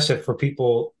great asset for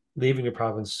people leaving the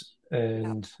province,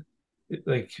 and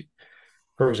like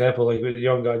for example, like with the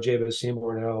young guy Jabez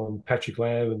Seymour now, and Patrick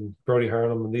Lamb and Brody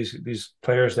Harnum, and these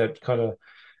players that kind of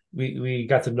we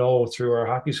got to know through our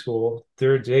hockey school.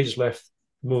 They just left,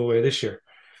 move away this year,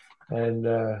 and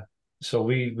so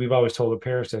we've always told the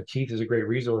parents that Keith is a great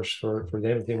resource for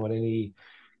them if they want any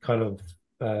kind of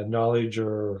knowledge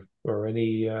or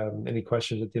any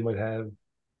questions that they might have.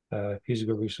 He's a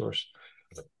good resource.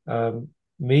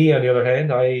 Me, on the other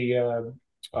hand,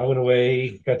 I went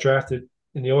away, got drafted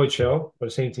in the OHL by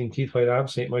the same team Keith played on,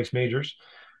 St. Mike's Majors.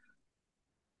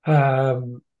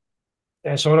 And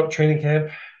so I went up to training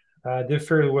camp. Did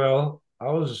fairly well.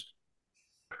 I was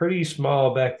pretty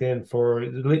small back then. For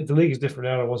the league is different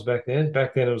now than it was back then.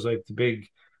 Back then it was like the big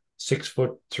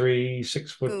 6'3", 6'2",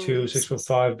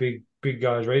 6'5", big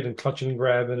guys, right? And clutching and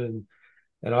grabbing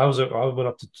and I went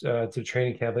up to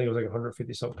training camp. I think it was like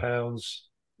 150 something pounds.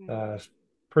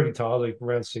 Pretty tall, like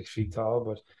around 6 feet tall,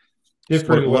 but did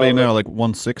pretty well. What are you now, like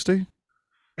 160?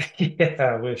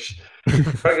 Yeah, I wish.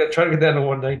 Try to get down to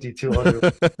 190, 200.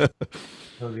 That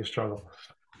would be a struggle.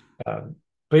 But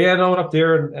yeah, no, I went up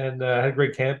there and had a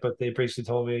great camp, but they basically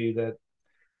told me that,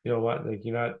 you know what, like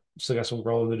you're not still got some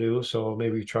growing to do, so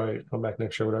maybe try to come back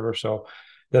next year or whatever. So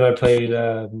then I played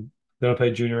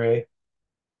junior A,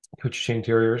 Couchiching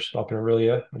Interiors up in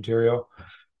Orillia, Ontario.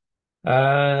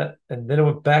 And then I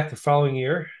went back the following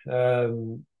year,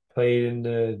 played in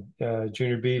the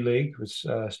Junior B League with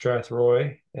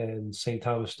Strathroy and St.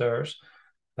 Thomas Stars.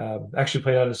 Actually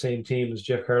played on the same team as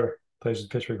Jeff Carter, plays with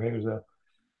the Pittsburgh Penguins now.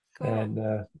 Cool. And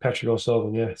Patrick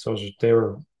O'Sullivan, yeah. So they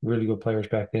were really good players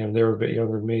back then. They were a bit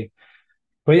younger than me.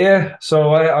 But yeah,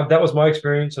 so that was my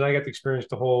experience, and I got to experience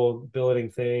the whole billeting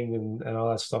thing and all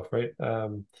that stuff, right?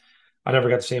 I never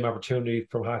got the same opportunity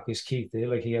from hockey as Keith did.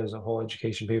 Like he has a whole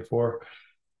education paid for.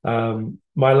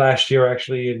 My last year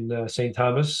actually in St.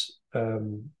 Thomas, I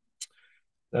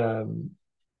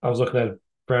was looking at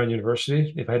Brown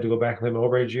University. If I had to go back and play my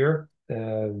overage year,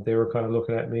 they were kind of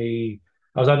looking at me.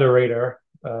 I was on their radar,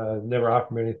 never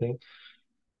offered me anything,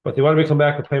 but they wanted me to come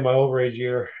back and play my overage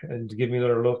year and to give me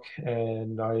another look.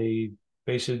 And I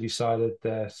basically decided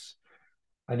that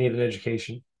I need an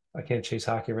education. I can't chase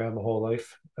hockey around my whole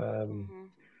life. Of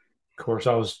course,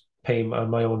 I was paying on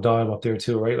my own dime up there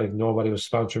too, right? Like nobody was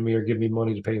sponsoring me or giving me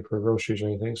money to pay for groceries or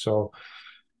anything. So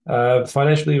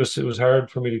financially, it was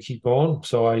hard for me to keep going.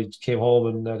 So I came home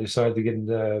and I decided to get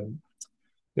into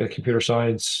a computer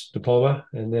science diploma,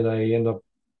 and then I ended up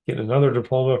getting another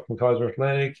diploma from College of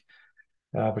Atlantic,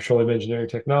 petroleum engineering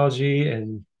technology,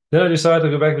 and then I decided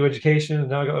to go back to education. And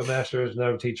now I got my master's, and now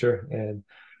I'm a teacher. And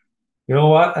you know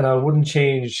what? And I wouldn't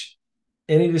change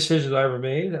any decisions I ever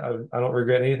made. I don't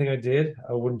regret anything I did.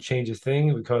 I wouldn't change a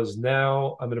thing because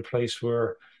now I'm in a place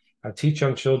where I teach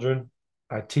young children,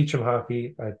 I teach them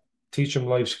hockey, I teach them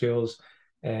life skills,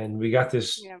 and we got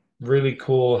this really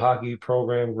cool hockey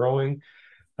program growing.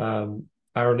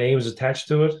 Our name is attached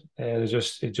to it, and it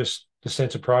just the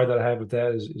sense of pride that I have with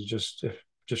that is just it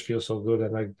just feels so good.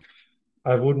 And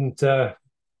I wouldn't. I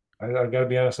got to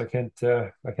be honest. I can't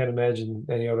imagine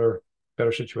any other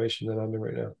better situation than I'm in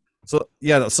right now. So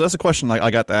yeah, so that's a question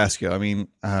I got to ask you. I mean,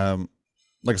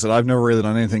 like I said, I've never really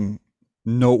done anything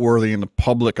noteworthy in the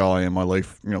public eye in my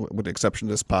life, you know, with the exception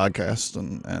of this podcast,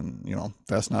 and you know,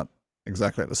 that's not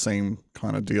exactly the same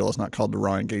kind of deal. It's not called the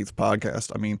Ryan Gates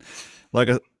podcast. I mean,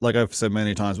 like I've said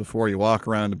many times before, you walk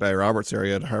around the Bay Roberts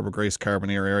area, the Harbour Grace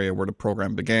Carbonear area where the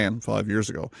program began 5 years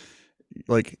ago.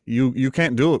 Like you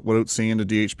can't do it without seeing the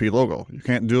DHP logo. You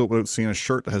can't do it without seeing a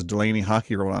shirt that has Delaney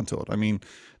Hockey wrote onto it. I mean,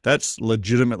 that's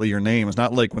legitimately your name. It's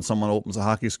not like when someone opens a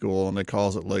hockey school and they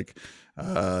calls it like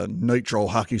Nitro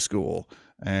Hockey School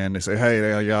and they say,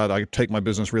 hey, yeah, I take my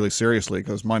business really seriously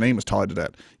because my name is tied to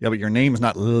that. Yeah, but your name is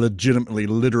not legitimately,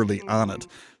 literally on it.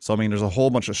 So I mean, there's a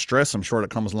whole bunch of stress, I'm sure, that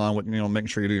comes along with, you know, making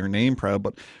sure you do your name proud.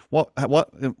 But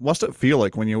what's it feel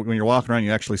like when you're walking around,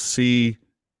 you actually see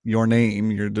your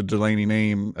name, the Delaney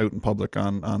name out in public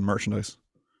on merchandise?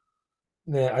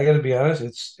 Yeah, I got to be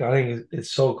honest. I think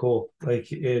it's so cool.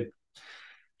 Like it,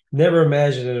 never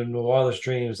imagined in my wildest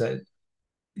dreams that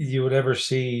you would ever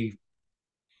see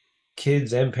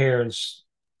kids and parents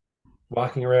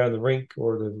walking around the rink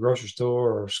or the grocery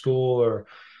store or school or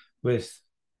with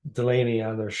Delaney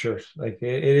on their shirt. Like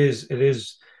it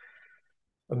is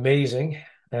amazing,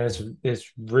 and it's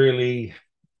a really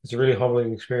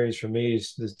humbling experience for me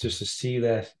is just to see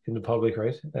that in the public,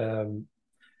 right?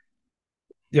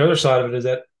 The other side of it is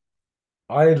that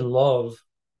I love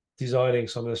designing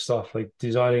some of the stuff, like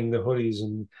designing the hoodies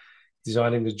and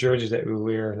designing the jerseys that we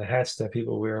wear and the hats that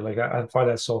people wear. Like I find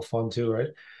that so fun too, right?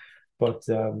 But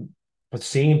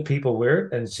seeing people wear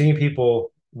it and seeing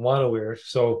people want to wear it.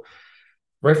 So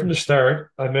right from the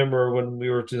start, I remember when we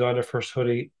were designing our first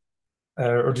hoodie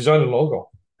or designing the logo,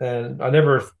 and I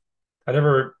never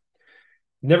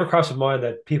crossed my mind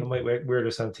that people might wear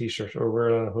this on a t-shirt or wear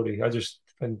it on a hoodie.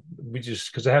 We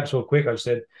just because it happened so quick, I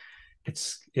said,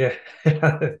 it's yeah,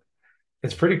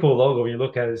 it's pretty cool logo when you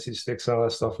look at it, see sticks and all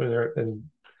that stuff in there.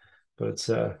 But it's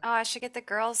Oh, I should get the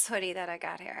girls' hoodie that I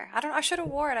got here. I should have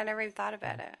wore it. I never even thought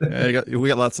about it. Yeah, we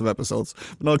got lots of episodes.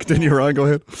 No, continue, Ryan. Go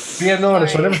ahead. yeah, no,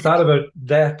 so I never Sorry. thought about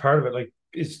that part of it. Like,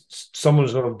 it's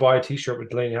someone's going to buy a T-shirt with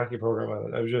Delaney Hockey Program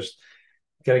on it. I was just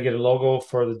got to get a logo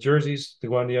for the jerseys to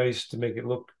go on the ice to make it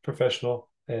look professional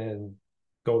and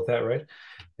go with that, right?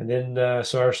 And then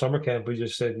so our summer camp, we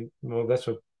just said, well, that's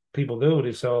what people do.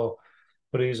 They sell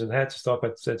hoodies and hats and stuff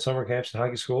at summer camps and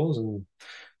hockey schools, and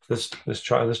let's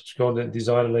go and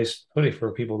design a nice hoodie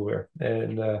for people to wear.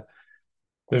 And it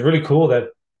was really cool that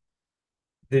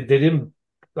they didn't.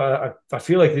 I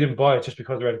feel like they didn't buy it just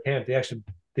because they're at a camp.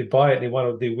 They buy it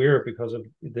and they wear it because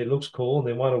it looks cool and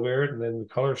they want to wear it, and then the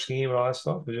color scheme and all that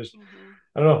stuff. It just Hmm.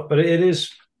 I don't know, but it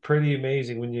is pretty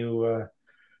amazing when your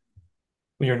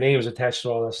name is attached to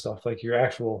all that stuff, like your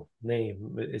actual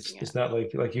name. Yeah. It's not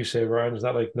like you say, Ryan. It's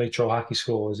not like Nitro Hockey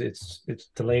School. It's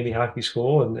Delaney Hockey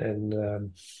School,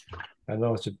 and I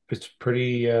know it's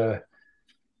pretty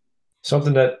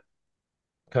something that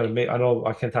kind of I know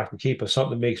I can't talk to keep, but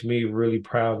something that makes me really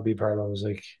proud to be part of. Is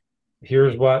like,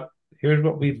 here's what here's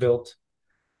what we built,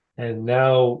 and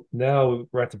now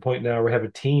we're at the point now we have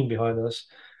a team behind us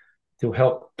to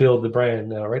help build the brand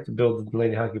now, right? To build the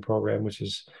Delaney Hockey Program, which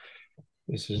is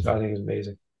I think is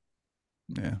amazing.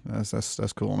 Yeah,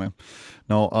 that's cool, man.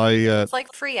 No, I It's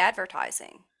like free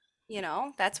advertising.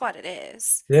 That's what it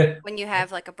is. Yeah, When you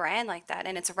have like a brand like that,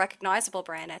 and it's a recognizable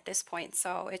brand at this point,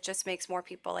 so it just makes more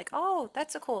people like, oh,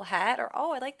 that's a cool hat, or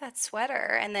oh, I like that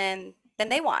sweater, and then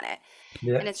they want it,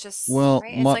 yeah, and it's just well,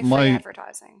 right. It's my like free my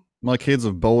advertising. my kids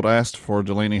have both asked for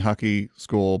Delaney Hockey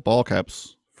School ball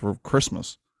caps for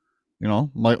Christmas. You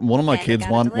know, my one of my And they kids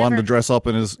gotta wanted to deliver. dress up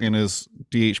in his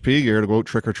DHP gear to go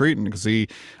trick or treating because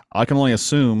I can only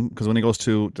assume because when he goes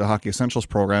to the Hockey Essentials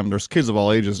program, there's kids of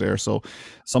all ages there. So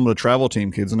some of the travel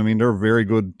team kids, and I mean they're very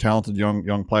good, talented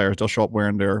young players. They'll show up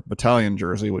wearing their battalion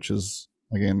jersey, which is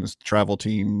again it's it's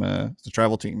the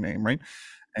travel team name, right?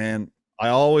 And I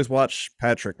always watch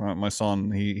Patrick, my son.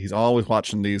 He's always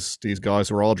watching these guys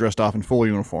who are all dressed off in full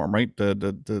uniform, right? The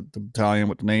battalion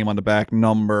with the name on the back,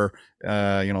 number,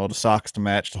 the socks to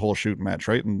match, the whole shooting match,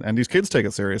 right? And these kids take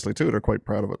it seriously too. They're quite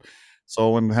proud of it.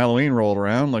 So when Halloween rolled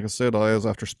around, like I said, I was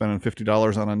after spending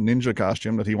 $50 on a ninja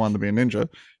costume that he wanted to be a ninja.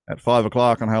 At 5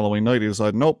 o'clock on Halloween night, he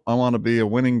decided, nope, I want to be a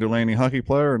winning Delaney hockey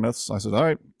player, and I said, all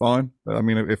right, fine. I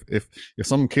mean, if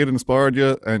some kid inspired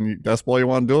you and that's why you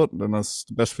want to do it, then that's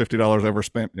the best $50 ever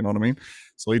spent. You know what I mean?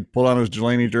 So he put on his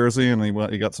Delaney jersey and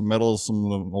he got some medals, some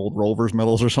of the old Rovers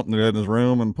medals or something that he had in his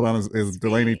room, and put on his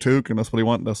Delaney Sweet. toque, and that's what he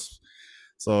wanted.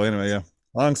 So anyway, yeah.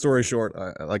 Long story short,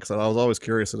 like I said, I was always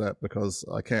curious of that because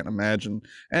I can't imagine,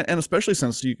 and especially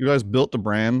since you guys built the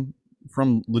brand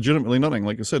from legitimately nothing.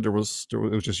 Like you said, it was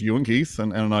just you and Keith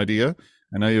and an idea,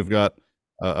 and now you've got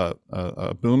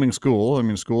a booming school. I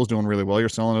mean, school's doing really well. You're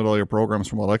selling it all your programs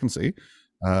from what I can see.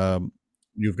 Um,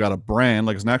 you've got a brand,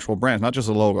 like it's an actual brand, not just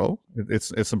a logo.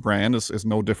 It's a brand. It's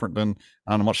no different than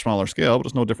on a much smaller scale, but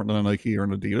it's no different than a Nike or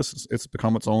an Adidas. It's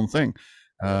become its own thing.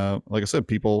 Like I said,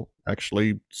 people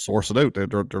actually source it out.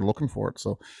 They're looking for it.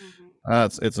 So Hmm.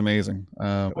 it's amazing.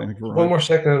 I think you're One right. more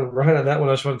second, Ryan, on that one.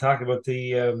 I just want to talk about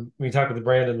when you talk about the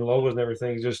brand and the logos and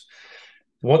everything. Just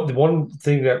the one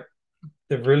thing that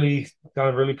really got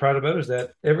I'm really proud about is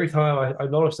that every time I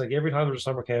noticed, like every time there's a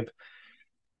summer camp,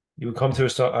 you would come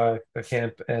to a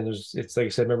camp and it's like I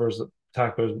said, remember, it was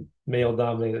talk about male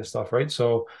dominated stuff, right?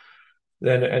 So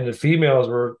then, and the females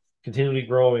were continually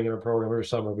growing in our program every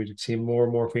summer. We'd see more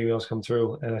and more females come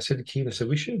through. And I said to Keith, I said,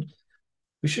 we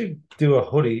should do a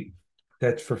hoodie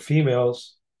that's for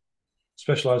females,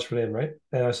 specialized for them, right?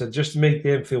 And I said, just to make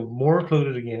them feel more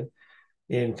included again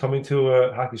in coming to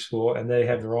a hockey school, and they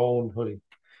have their own hoodie.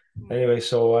 Anyway,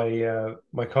 so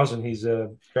my cousin, he's a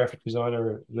graphic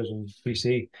designer, lives in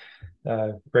BC,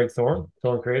 Greg Thorne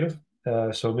Creative.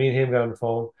 So me and him got on the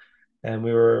phone, and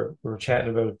we were chatting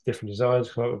about different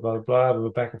designs, come up with blah blah blah. We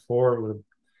went back and forth with,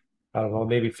 I don't know,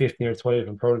 maybe 15 or 20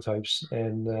 different prototypes,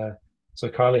 and so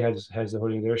Kylie has the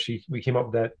hoodie there. We came up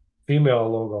with that female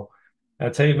logo. And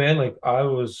I tell you, man, like I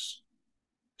was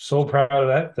so proud of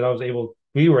that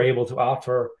we were able to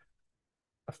offer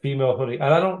a female hoodie,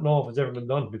 and I don't know if it's ever been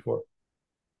done before.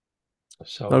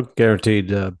 So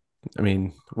guaranteed. I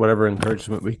mean, whatever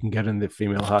encouragement we can get in the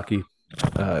female hockey,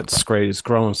 it's great. It's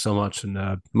growing so much,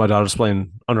 and my daughter's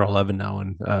playing under 11 now,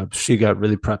 and she got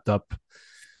really prepped up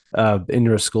in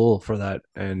your school for that,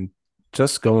 and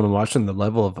just going and watching the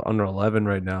level of under 11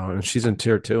 right now, and she's in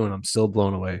tier 2, and I'm still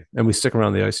blown away. And we stick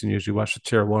around the ice and usually watch the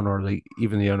tier 1 or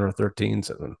even the under 13s,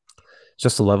 and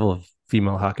just the level of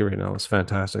female hockey right now is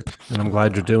fantastic. And I'm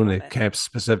glad you're doing it camp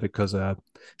specific, because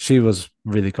she was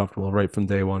really comfortable right from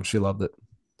day one. She loved it.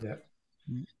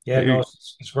 Yeah, no,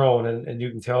 it's growing, and you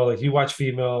can tell, like you watch the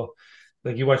female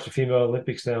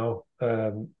Olympics now.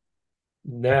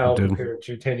 Now compared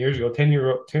to 10 years ago. 10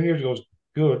 years ago was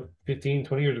good. 15,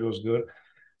 20 years ago was good.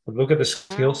 But look at the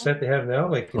skill set they have now.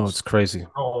 Like it's crazy.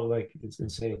 Like it's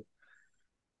insane.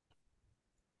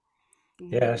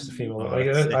 Yeah, that's the female. I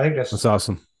think that's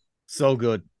awesome. So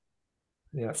good.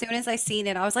 Yeah. As soon as I seen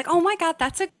it, I was like, "Oh my god,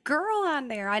 that's a girl on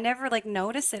there!" I never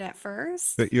noticed it at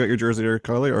first. You got your jersey there,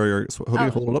 Kylie, or your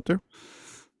hoodie? Hold it up there.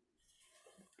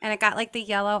 And it got the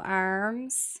yellow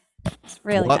arms. It's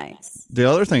really nice. The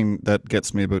other thing that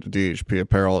gets me about the DHP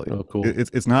apparel, cool.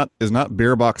 it's not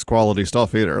beer box quality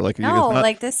stuff either.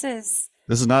 This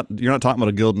is not, you're not talking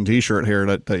about a Gildan t-shirt here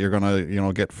that you're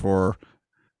gonna get for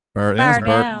Bar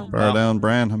Down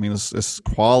brand. I mean, it's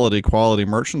quality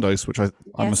merchandise, which I'm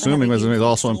assuming is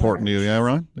also important to you. Yeah,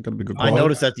 Ryan? They gotta be good quality. I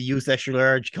noticed that the youth extra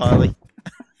large, Kylie.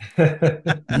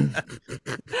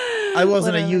 I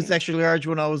wasn't a youth extra large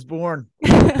when I was born.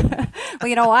 Well,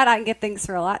 you know what? I can get things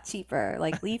for a lot cheaper,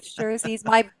 like Leafs jerseys.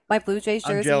 My Blue Jays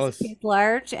jersey is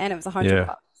large, and it was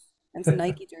 $100. And it's a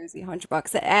Nike jersey, $100.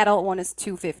 The adult one is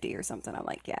 $250 or something. I'm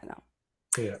like, yeah, no.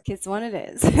 Yeah, kids one it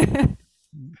is.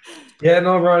 Yeah,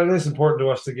 no, Ryan, it is important to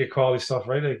us to get quality stuff,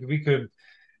 right? Like we could,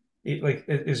 it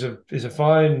is a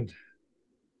fine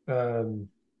line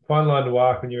to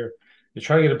walk when you're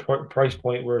trying to get a price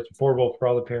point where it's affordable for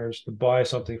all the parents to buy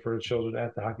something for the children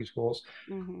at the hockey schools.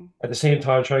 Mm-hmm. At the same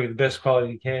time, trying to get the best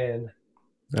quality you can.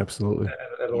 Absolutely.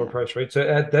 At a lower price, right?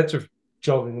 So that's a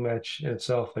juggling match in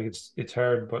itself. Like it's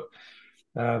hard, but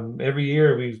every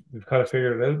year we've kind of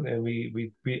figured it out, and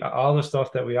we all the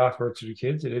stuff that we offer to the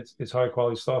kids, it's high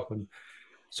quality stuff. And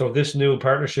so this new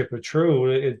partnership with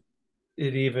True,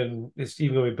 it's even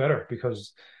gonna be better,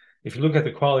 because if you look at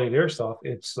the quality of their stuff,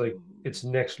 it's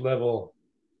next level.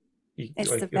 It's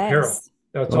the apparel. best.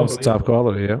 It's top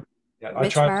quality, yeah. Yeah, I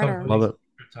tried some. Love it.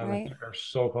 Right. They're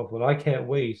so comfortable. I can't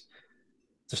wait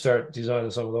to start designing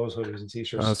some of those hoodies and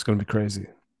t-shirts. Oh, it's going to be crazy.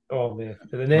 Oh man!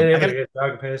 And then they have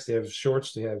jogging pants. They have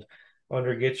shorts. They have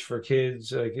undergitch for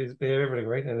kids. They have everything,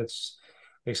 right? And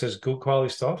it says good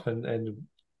quality stuff. And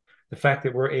the fact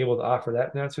that we're able to offer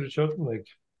that now to the children, like,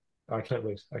 I can't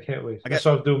wait. That's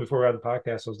what I was doing before we had the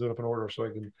podcast. I was doing up an order so I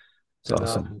can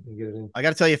awesome. and get it in. I got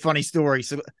to tell you a funny story.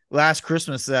 So last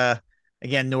Christmas,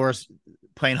 again, Nora's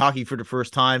playing hockey for the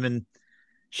first time, and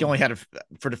she only had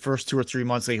for the first 2 or 3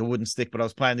 months like a wooden stick, but I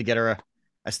was planning to get her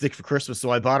a stick for Christmas, so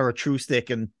I bought her a True stick.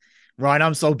 And Ryan,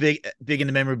 I'm so big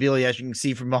into memorabilia, as you can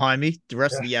see from behind me. The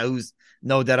rest of the Yahoos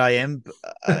know that I am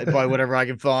by whatever I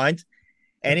can find.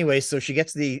 Anyway, so she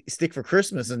gets the stick for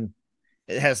Christmas, and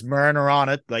it has Marner on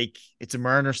it, like it's a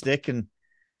Marner stick, and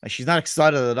she's not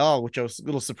excited at all, which I was a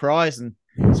little surprised. And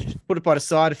so she put it by the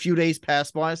side. A few days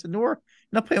passed by. I said, "Nora, you're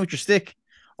not playing with your stick."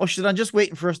 Oh, she said, "I'm just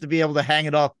waiting for us to be able to hang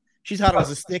it up." She thought it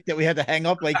was a stick that we had to hang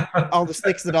up, like all the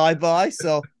sticks that I buy.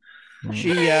 So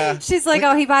she's like,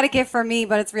 "Oh, he bought a gift for me,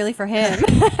 but it's really for him."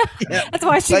 That's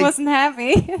why she wasn't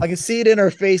happy. I can see it in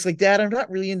her face, like, "Dad, I'm not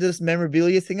really into this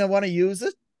memorabilia thing. I want to use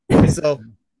it." So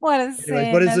what a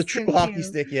sin. But it's a True hockey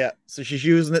stick, yeah. So she's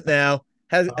using it now.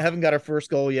 Haven't got her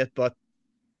first goal yet, but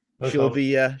she'll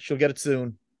get it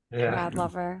soon. Yeah, God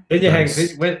love her. Then you hang.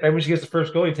 When she gets the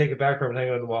first goal, you take it back from her and hang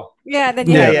it on the wall. Yeah,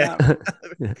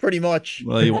 then pretty much.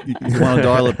 Well, you want to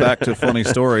dial it back to funny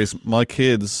stories. My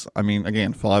kids, I mean,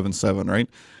 again, 5 and 7, right?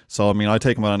 So, I mean, I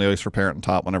take them out on the ice for parent and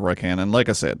top whenever I can. And like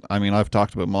I said, I mean, I've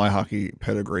talked about my hockey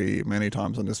pedigree many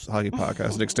times on this hockey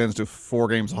podcast. It extends to 4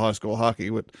 games of high school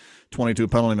hockey with 22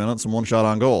 penalty minutes and 1 shot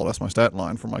on goal. That's my stat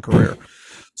line for my career.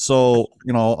 So,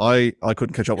 you know, I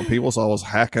couldn't catch up with people, so I was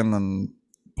hacking and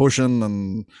pushing,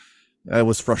 and it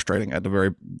was frustrating at the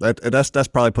very. That's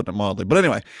probably putting it mildly. But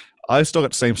anyway, I still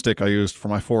got the same stick I used for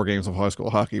my 4 games of high school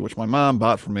hockey, which my mom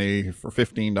bought for me for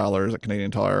 $15 at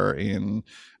Canadian Tire in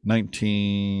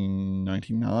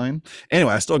 1999.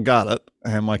 Anyway, I still got it,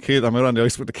 and I'm out on the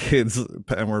ice with the kids,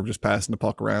 and we're just passing the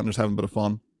puck around, just having a bit of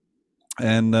fun.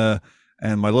 And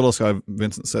my littlest guy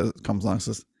Vincent comes on and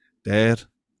says, "Dad,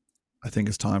 I think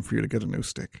it's time for you to get a new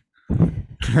stick."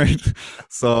 Right.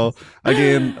 So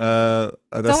again,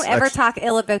 don't ever talk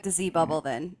ill about the Z bubble.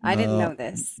 Then I didn't know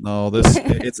this. No,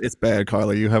 it's bad,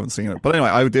 Kylie. You haven't seen it, but anyway,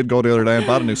 I did go the other day and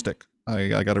bought a new stick.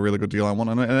 I got a really good deal on one,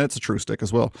 and it's a true stick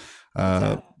as well.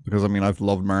 Because I mean, I've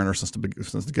loved Mariner since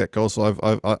the get go. So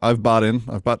I've bought in.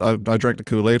 I drank the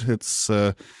Kool-Aid.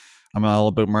 I'm all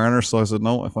about Mariner, so I said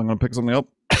no. If I'm going to pick something up,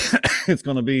 it's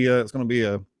going to be a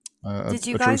Did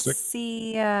you guys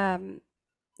see?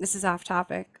 This is off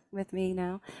topic with me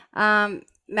now.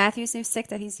 Matthew's new stick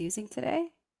that he's using today.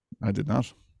 I did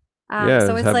not.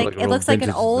 So it's like it looks like an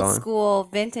old school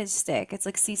vintage stick. It's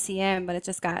like CCM, but it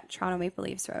just got Toronto Maple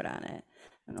Leafs wrote on it.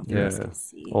 I don't know if you guys can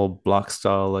see. Old block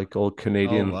style, like old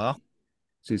Canadian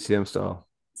CCM style.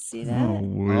 See that? Oh,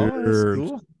 weird.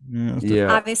 Cool.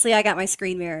 Yeah. Obviously, I got my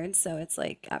screen mirrored, so it's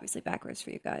like obviously backwards for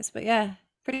you guys. But yeah,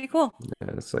 pretty cool.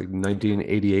 Yeah, it's like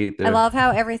 1988 there. I love how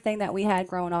everything that we had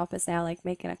growing up is now like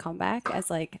making a comeback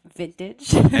as like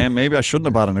vintage. And maybe I shouldn't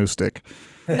have bought a new stick.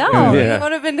 No, it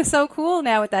would have been so cool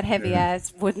now with that heavy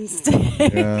ass wooden stick.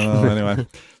 Yeah, well, anyway.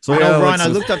 So Ryan, I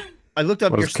looked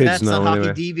up your stats on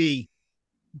Hockey DB.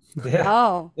 Yeah.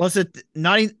 Oh. Was it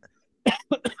 90?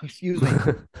 Excuse me.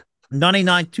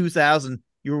 99 2000.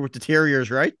 You were with the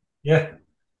Terriers, right? Yeah.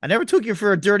 I never took you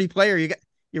for a dirty player. You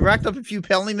racked up a few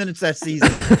penalty minutes that season.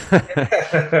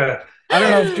 I don't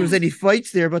know if there was any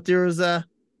fights there, but there was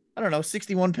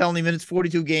 61 penalty minutes,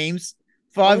 42 games,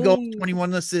 5 goals,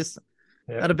 21 assists.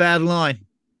 Yeah. Not a bad line.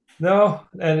 No,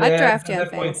 and I'd draft you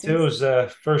at that point too was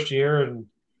first year, and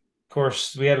of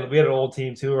course we had an old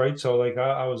team too, right? So like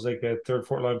I was like a third,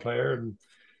 fourth line player, and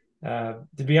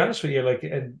to be honest with you, like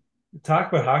and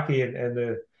talk about hockey and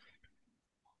the,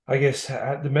 I guess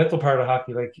the mental part of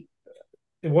hockey, like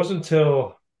it wasn't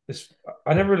until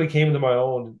I never really came into my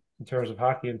own in terms of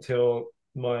hockey until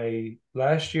my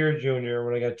last year junior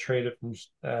when I got traded from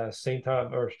St.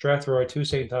 Thomas or Strathroy to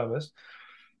St. Thomas.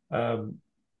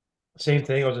 Same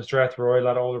thing. I was in Strathroy, a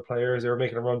lot of older players. They were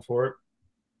making a run for it,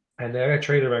 and then I got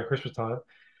traded around Christmas time,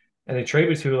 and they traded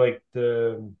me to like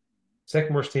the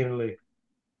second worst team in the league.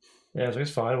 Yeah, I was like,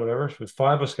 it's fine, whatever. So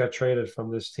 5 of us got traded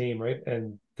from this team, right?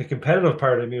 And the competitive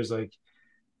part of me was like,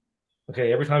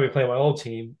 okay, every time we play my old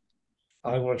team,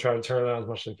 I want to try to turn it on as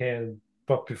much as I can.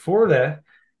 But before that,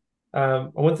 I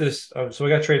went to this. So I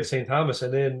got traded to St. Thomas,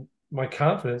 and then my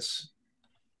confidence,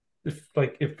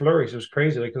 it flourished. It was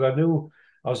crazy, like because I knew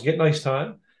I was getting ice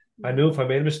time. I knew if I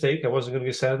made a mistake, I wasn't going to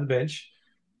get sat on the bench.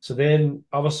 So then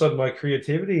all of a sudden, my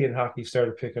creativity in hockey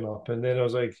started picking up, and then I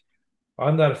was like,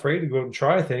 I'm not afraid to go out and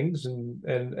try things. And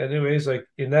anyways, like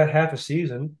in that half a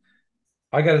season,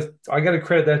 I got to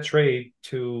credit that trade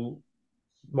to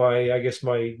my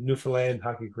Newfoundland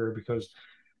hockey career, because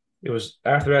it was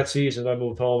after that season I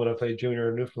moved home and I played junior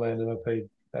in Newfoundland and I played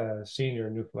senior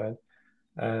in Newfoundland,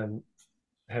 and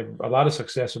had a lot of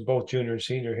success in both junior and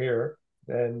senior here.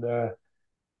 And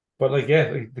but like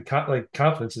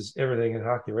confidence is everything in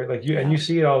hockey, right? Like you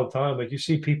see it all the time. Like you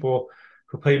see people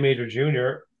who play major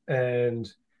junior and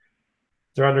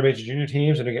they're on their major junior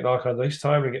teams and they're getting all kinds of ice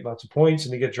time, they're getting lots of points,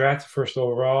 and they get drafted first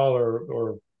overall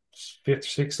or 5th,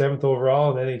 6th, 7th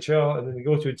overall in the NHL, and then they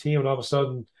go to a team and all of a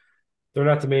sudden they're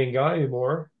not the main guy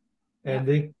anymore, and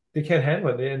they can't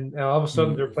handle it, and all of a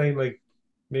sudden they're playing like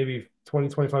maybe 20,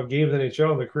 25 games in the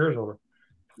NHL and their career's over.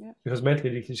 Yeah. Because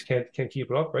mentally they just can't keep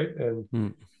it up, right?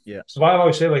 And so I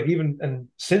always say, like, even and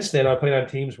since then I played on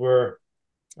teams where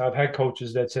I've had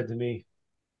coaches that said to me,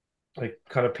 like,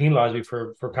 kind of penalize me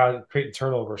for creating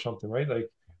turnover or something, right? Like,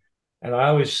 and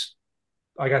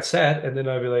I got sad, and then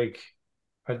I'd be like,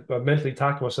 I mentally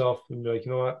talk to myself and be like,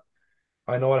 you know what,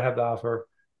 I know what I have to offer.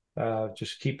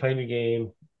 Just keep playing the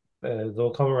game.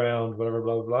 They'll come around, whatever,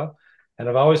 blah, blah, blah.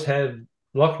 And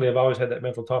luckily, I've always had that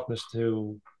mental toughness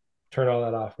to turn all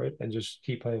that off, right? And just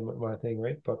keep playing my thing,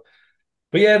 right? But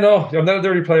yeah, no, I'm not a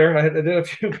dirty player. I did a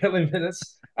few penalty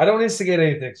minutes. I don't instigate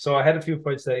anything. So I had a few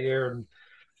fights that year, and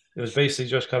it was basically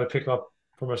just kind of pick up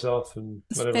for myself and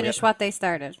whatever. Finish what they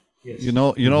started. Yes. You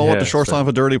know what the short sign of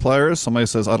a dirty player is? Somebody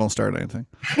says, I don't start anything.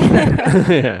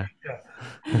 Yeah.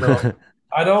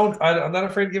 No, I'm not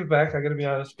afraid to give it back. I got to be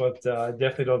honest, but I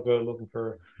definitely don't go looking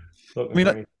for.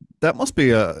 That must be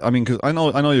because I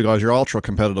know you guys, you're ultra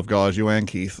competitive guys, you and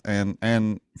Keith, and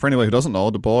for anybody who doesn't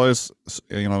know, the boys,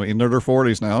 in their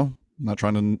 40s now, not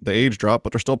trying to the age drop,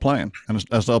 but they're still playing and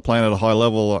are still playing at a high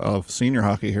level of senior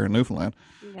hockey here in Newfoundland.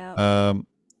 Yeah.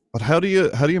 But how do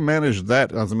you manage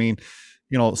that? I mean,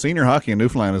 senior hockey in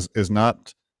Newfoundland is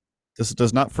not. This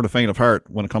does not for the faint of heart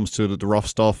when it comes to the rough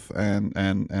stuff, and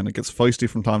it gets feisty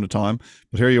from time to time.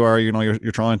 But here you are,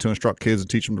 you're trying to instruct kids and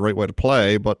teach them the right way to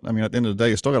play. But I mean, at the end of the day,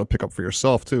 you still got to pick up for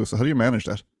yourself too. So how do you manage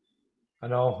that? I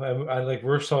know. I like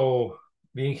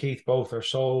me and Keith both are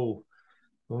so.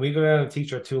 When we go down and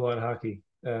teach our 2-line hockey,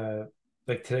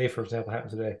 like today, for example,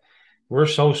 happened today, we're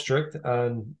so strict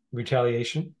on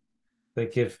retaliation.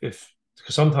 Like because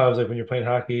sometimes like when you're playing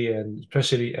hockey and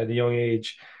especially at a young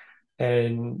age,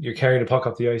 and you're carrying the puck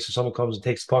up the ice, and someone comes and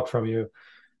takes the puck from you,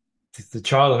 the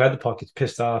child who had the puck gets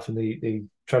pissed off, and they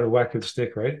try to whack with the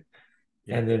stick, right?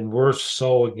 Yeah. And then we're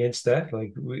so against that,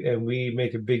 like we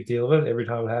make a big deal of it every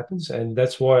time it happens, and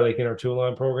that's why, like in our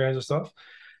 2-line programs and stuff,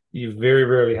 it very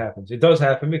rarely happens. It does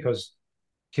happen because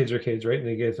kids are kids, right? And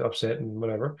they get upset and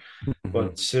whatever.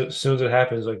 But as soon as it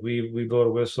happens, like we blow the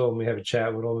whistle and we have a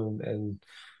chat with them, and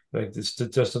like this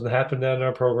just doesn't happen down in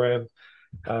our program.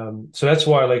 So that's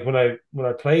why, like when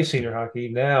I play senior hockey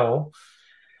now,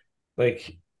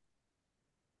 like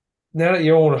now that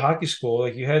you're on a hockey school,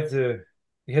 like you had to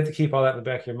keep all that in the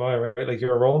back of your mind, right? Like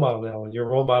you're a role model now, and you're a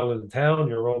role model in the town,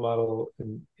 you're a role model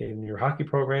in your hockey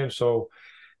program. So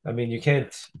I mean, you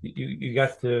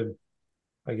got to,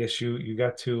 I guess you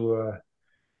got to,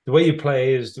 the way you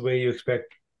play is the way you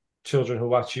expect children who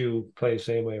watch you play the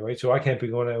same way, right? So I can't be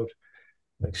going out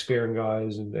like spearing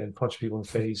guys and punching people in the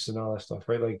face and all that stuff,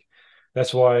 right? Like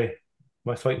that's why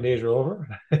my fighting days are over.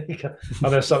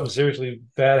 Unless something seriously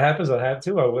bad happens, I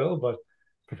will, but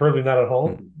preferably not at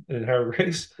home in Harvard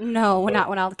Grace. No, not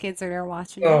when all the kids are there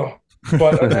watching. Oh,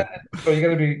 but so you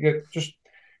got to just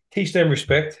teach them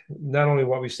respect, not only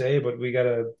what we say, but we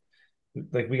gotta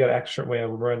act a certain way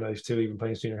on run nice too, even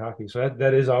playing senior hockey. So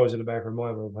that is always in the back of my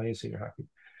mind when we're playing senior hockey.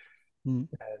 And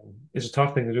it's a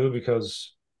tough thing to do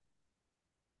because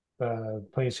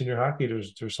playing senior hockey,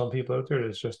 there's some people out there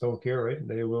that just don't care, right? And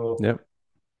they will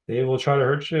try to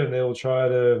hurt you, and they'll try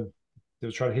to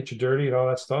hit you dirty and all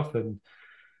that stuff. And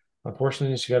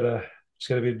unfortunately, you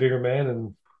gotta be a bigger man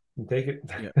and take it.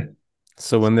 Yeah.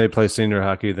 So when they play senior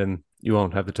hockey, then you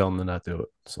won't have to tell them to not do it.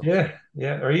 So. Yeah.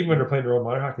 Or even when they're playing their own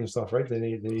minor hockey and stuff, right?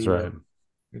 That's right.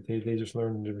 They just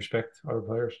learn to respect other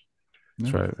players.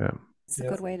 That's right. Yeah. It's a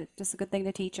good way just a good thing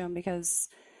to teach them, because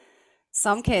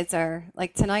some kids are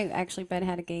like tonight. Actually, Ben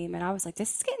had a game, and I was like,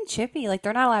 "This is getting chippy. Like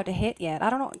they're not allowed to hit yet." I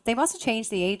don't know. They must have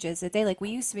changed the ages. That we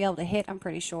used to be able to hit. I'm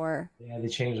pretty sure. Yeah, they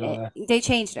changed all that. They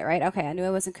changed it, right? Okay, I knew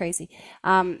it wasn't crazy.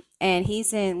 And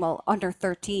he's in under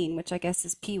 13, which I guess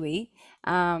is peewee.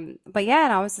 But yeah,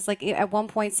 and I was just like, at one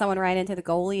point, someone ran into the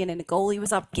goalie, and then the goalie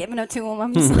was up giving it to him.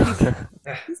 I'm just like,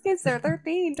 these kids are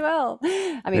 13, 12.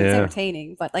 I mean, it's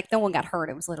entertaining, but like no one got hurt.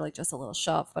 It was literally just a little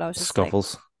shove. But I was just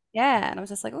scuffles. Yeah, and I was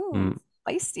just like, "Ooh,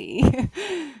 feisty."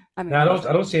 I mean, I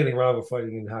don't see anything wrong with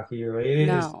fighting in hockey. Right? It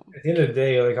is, at the end of the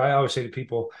day, like I always say to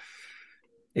people,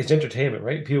 it's entertainment,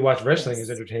 right? People watch wrestling as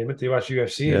entertainment. They watch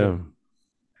UFC,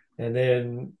 and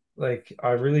then like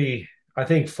I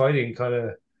think fighting kind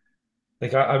of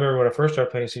like I remember when I first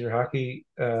started playing senior hockey.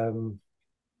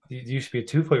 It used to be a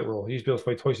 2-fight rule. You used to be able to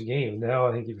fight twice a game. Now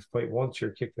I think if you fight once,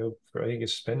 you're kicked out for. I think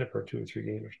it's suspended for 2 or 3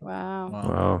 games or something.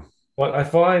 Wow. But I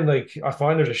find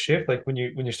there's a shift. Like when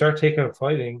you start taking up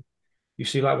fighting, you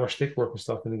see a lot more stick work and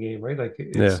stuff in the game, right? Like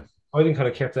fighting kind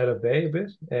of kept that at bay a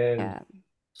bit, and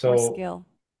so more skill.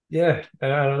 Yeah,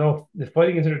 and I don't know. The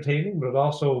fighting is entertaining, but it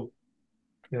also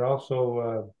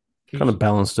kind of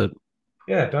balanced it.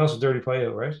 Yeah, balance the dirty play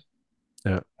out, right?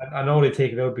 Yeah, I know they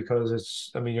take it out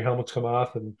because your helmets come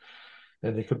off and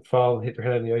they could fall and hit their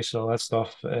head on the ice and all that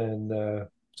stuff, and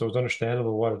so it's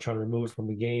understandable why they're trying to remove it from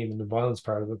the game and the violence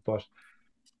part of it. But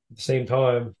at the same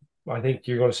time, I think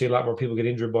you're going to see a lot more people get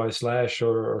injured by a slash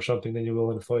or something than you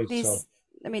will in a fight.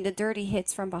 I mean, the dirty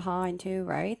hits from behind too,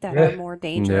 right? That are more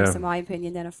dangerous, in my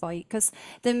opinion, than a fight. Because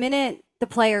the minute the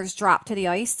players drop to the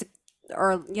ice, the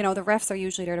refs are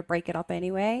usually there to break it up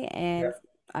anyway. And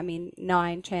I mean,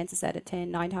 9 times out of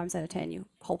 10, you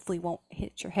hopefully won't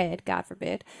hit your head, God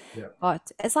forbid. Yeah.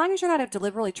 But as long as you're not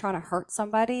deliberately trying to hurt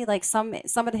somebody, like some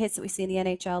of the hits that we see in the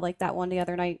NHL, like that one the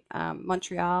other night,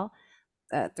 Montreal,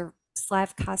 the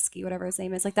Slavkovsky, whatever his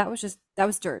name is, like that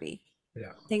was dirty.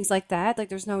 Yeah. Things like that, like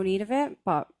there's no need of it,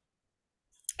 but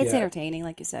it's entertaining,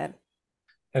 like you said.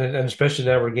 And especially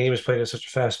now where the game is played at such a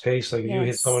fast pace, like if you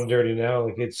hit someone dirty now,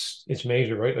 like it's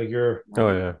major, right? Like you're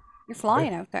you're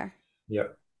flying out there. Yeah.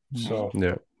 So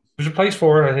there's a place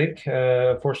for it, I think.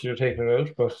 Unfortunately, they're taking it out,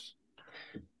 but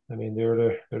I mean they're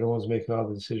the ones making all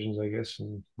the decisions, I guess.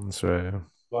 And that's right.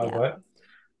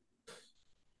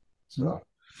 So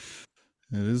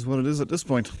it is what it is at this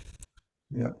point.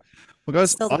 Yeah. Well,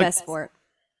 guys, still the best sport.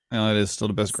 It is still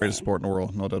the best, greatest sport in the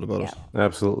world, no doubt about it.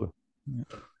 Absolutely. Yeah.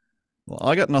 Well,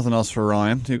 I got nothing else for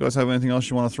Ryan. Do you guys have anything else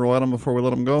you want to throw at him before we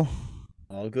let him go?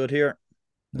 All good here.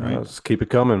 All right. Just keep it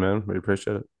coming, man. We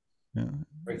appreciate it. Yeah.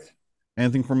 Great.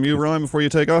 Anything from you, Ryan, before you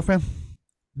take off, man?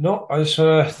 No, I just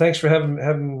thanks for having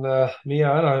me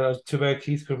on. Too bad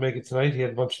Keith couldn't make it tonight. He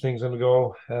had a bunch of things on the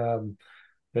go.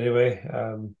 Anyway,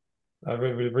 I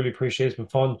really appreciate it. It's been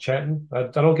fun chatting. I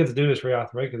don't get to do this very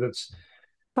often, right? Because it's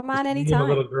come on I'm anytime. a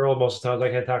little girl most of the times.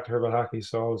 I can't talk to her about hockey,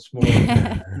 so it's more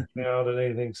than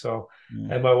anything. So,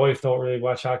 and my wife don't really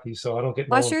watch hockey, so I don't get.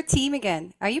 What's your team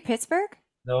again? Are you Pittsburgh?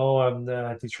 No, I'm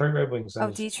Detroit Red Wings.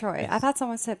 Oh, Detroit. I thought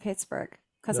someone said Pittsburgh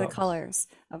because of the colors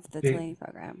of the Delaney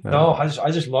program. No, I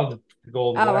just love the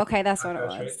gold. Oh, okay, that's what it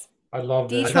was. Right? I love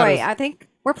Detroit. I think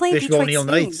we're playing Detroit O'Neill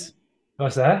soon. Knights.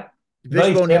 What's that?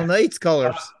 Bishop O'Neill Knights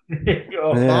colors.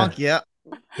 Yeah.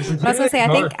 I was gonna say, I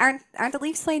think aren't the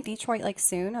Leafs playing Detroit like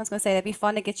soon? I was gonna say that'd be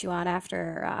fun to get you on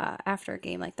after a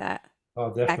game like that. Oh,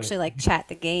 definitely. Actually, like chat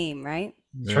the game, right?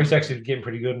 Detroit's actually getting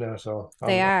pretty good now, so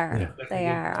they are. They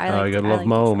are. You gotta love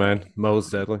Mo, man. Mo's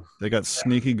deadly. They got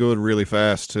sneaky good really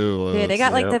fast too. Yeah, they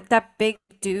got like that big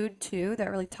dude too, that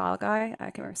really tall guy. I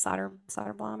can remember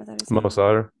Soderblom. Is that his name? Mo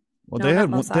Sauter. Well, they had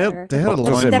a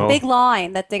line. That big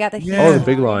line that they got the the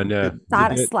big line, yeah.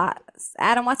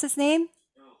 Adam, what's his name?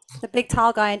 The big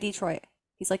tall guy in Detroit.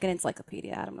 He's like an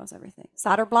encyclopedia. Adam knows everything.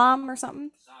 Soderblom or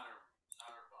something?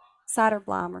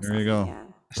 Soderblom or something. There you go. Yeah.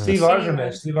 Steve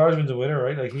Yzerman. Steve Yzerman's a winner,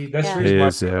 right? Like that's the reason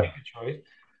why he went to Detroit.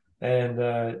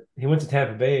 And he went to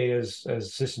Tampa Bay as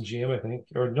assistant GM, I think.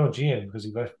 Or no, GM because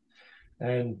he left.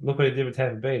 And look what he did with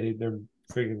Tampa Bay. They're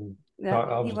freaking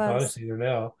honestly there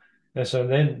now. And so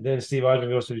then Steve Yzerman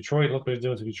goes to Detroit. Look what he's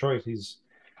doing to Detroit. He's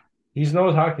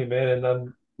knows hockey, man,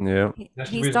 and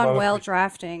he's done well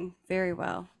drafting, very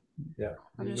well. Yeah,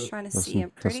 I'm just trying to see. I'm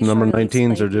pretty sure number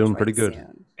 19s are doing pretty good.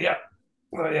 Soon. Yeah,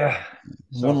 yeah.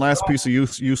 So, one last piece of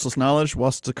useless knowledge.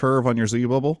 What's the curve on your Z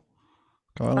bubble,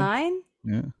 Kyle? Mine?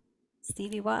 Yeah.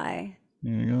 Stevie Y.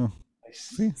 There you go.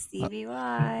 See? Stevie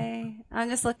Y. I'm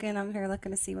just looking. I'm here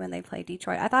looking to see when they play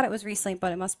Detroit. I thought it was recently,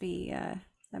 but it must be.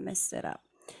 I missed it up.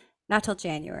 Not till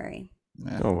January.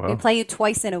 Yeah. Oh, wow. We play you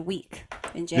twice in a week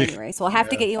in January, so we'll have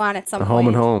to get you on at some point. Home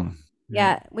and home.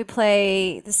 Yeah, we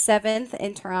play the 7th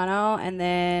in Toronto and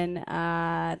then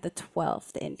the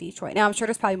 12th in Detroit. Now, I'm sure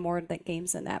there's probably more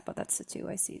games than that, but that's the two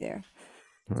I see there.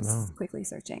 Just quickly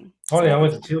searching. Funny, I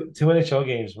went to two NHL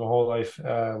games my whole life.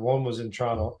 One was in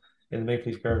Toronto in the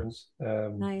Maple Leaf Gardens.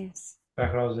 Nice.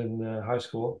 Back when I was in high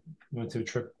school, we went to a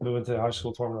trip. We went to a high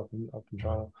school tournament up in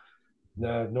Toronto,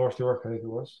 North York, I think it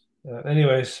was.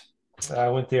 Anyways, I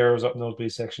went there. I was up in the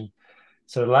nosebleed section.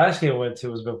 So the last game I went to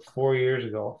was about 5 years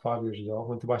ago. I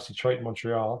went to watch Detroit in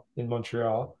Montreal.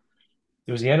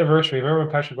 It was the anniversary. Remember when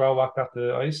Patrick Roy walked off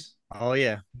the ice? Oh,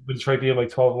 yeah. With Detroit being like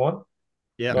 12-1?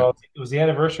 Yeah. Well, it was the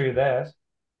anniversary of that.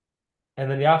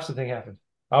 And then the opposite thing happened.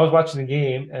 I was watching the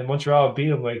game, and Montreal beat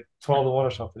them like 12-1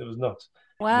 or something. It was nuts.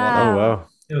 Wow. Oh, wow.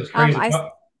 It was crazy.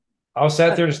 I was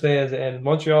sat there in the stands, and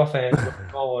Montreal fans were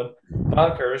going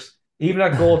bonkers. Even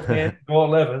at goal 10, goal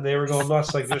 11, they were going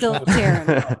nuts. Like still cheering.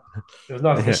 It was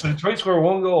nuts. Yeah. So Detroit scored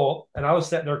one goal, and I was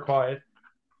sitting there quiet,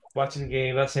 watching the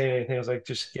game, not saying anything. I was like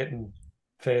just getting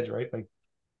fed, right? Like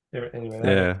anyway.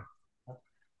 Yeah.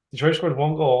 Detroit scored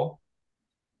one goal.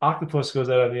 Octopus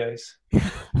goes out on the ice. Of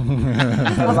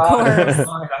course.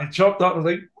 I jumped up and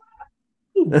was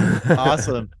like,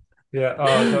 awesome. Yeah.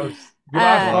 That was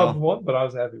I won, but I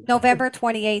was happy. November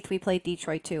 28th, we played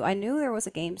Detroit too. I knew there was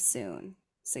a game soon.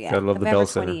 So yeah, November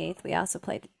 28th, we also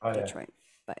played Detroit.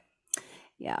 But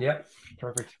yeah. Yeah,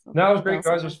 perfect. No, it was great,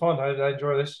 guys. It was fun. I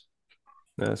enjoy this.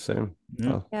 Yeah, same.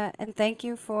 Yeah, and thank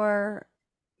you for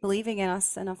believing in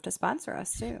us enough to sponsor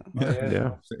us too.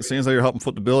 Yeah. Seems like you're helping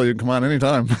foot the bill. You can come on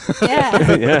anytime.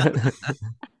 Yeah. Yeah.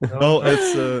 No,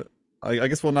 it's I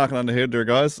guess we'll knock it on the head there,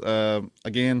 guys.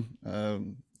 Again,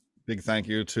 big thank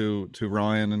you to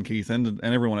Ryan and Keith and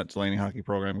everyone at Delaney Hockey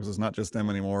Program, because it's not just them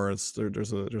anymore. It's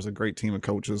there's a great team of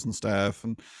coaches and staff,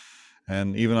 and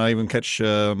I even catch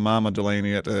Mama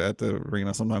Delaney at the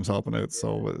arena sometimes helping out.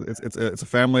 So it's a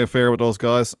family affair with those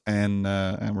guys, and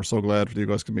we're so glad that you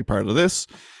guys can be part of this,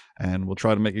 and we'll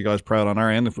try to make you guys proud on our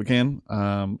end if we can.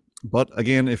 But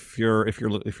again, if you're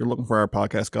looking for our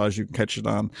podcast, guys, you can catch it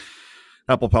on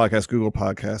Apple Podcasts, Google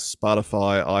Podcasts,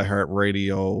 Spotify,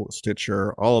 iHeartRadio,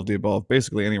 Stitcher, all of the above,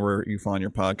 basically anywhere you find your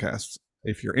podcasts.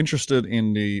 If you're interested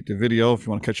in the video, if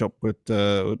you want to catch up with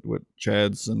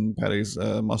Chad's and Patty's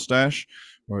mustache,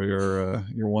 or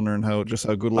you're wondering how good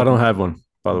looking. I don't have one,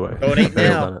 by the way. Donate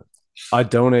now. I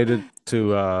donated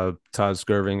to Todd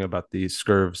Skirving about the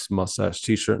Skirv's mustache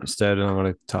T-shirt instead, and I'm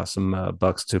going to toss some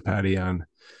bucks to Patty on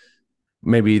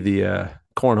maybe the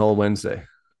Cornhole Wednesday.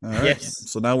 All right.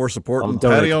 Yes. So now we're supporting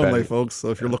Patty only, folks.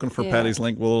 So if you're looking for Patty's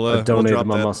link, I donated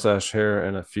my mustache hair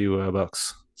and a few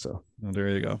bucks. So there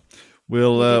you go.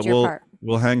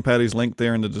 We'll hang Patty's link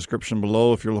there in the description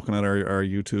below if you're looking at our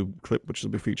YouTube clip, which will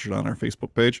be featured on our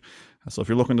Facebook page. So if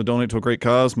you're looking to donate to a great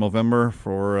cause, Movember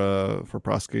for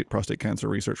prostate cancer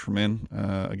research for men.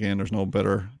 Again, there's no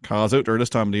better cause out there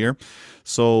this time of the year.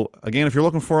 So again, if you're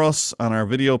looking for us on our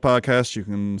video podcast, you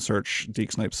can search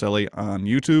Deke Snipe Selly on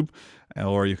YouTube,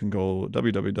 or you can go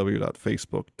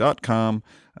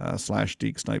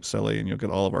www.facebook.com/Deke Snipe Selly, and you'll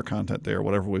get all of our content there,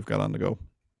 whatever we've got on the go.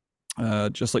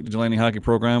 Just like the Delaney Hockey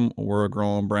Program, we're a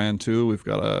growing brand too. We've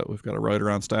got a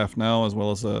writer on staff now, as well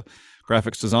as a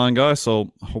graphics design guy.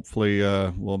 So hopefully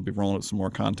we'll be rolling out some more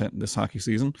content this hockey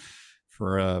season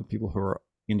for people who are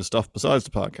into stuff besides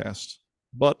the podcast.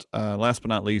 But last but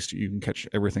not least, you can catch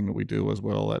everything that we do as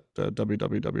well at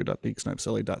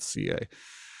www.dekesnipeselly.ca.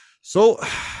 So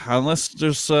unless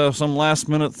there's some last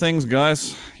minute things,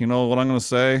 guys, you know what I'm going to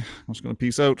say. I'm just going to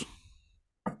peace out.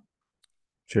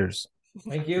 Cheers.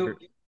 Thank you.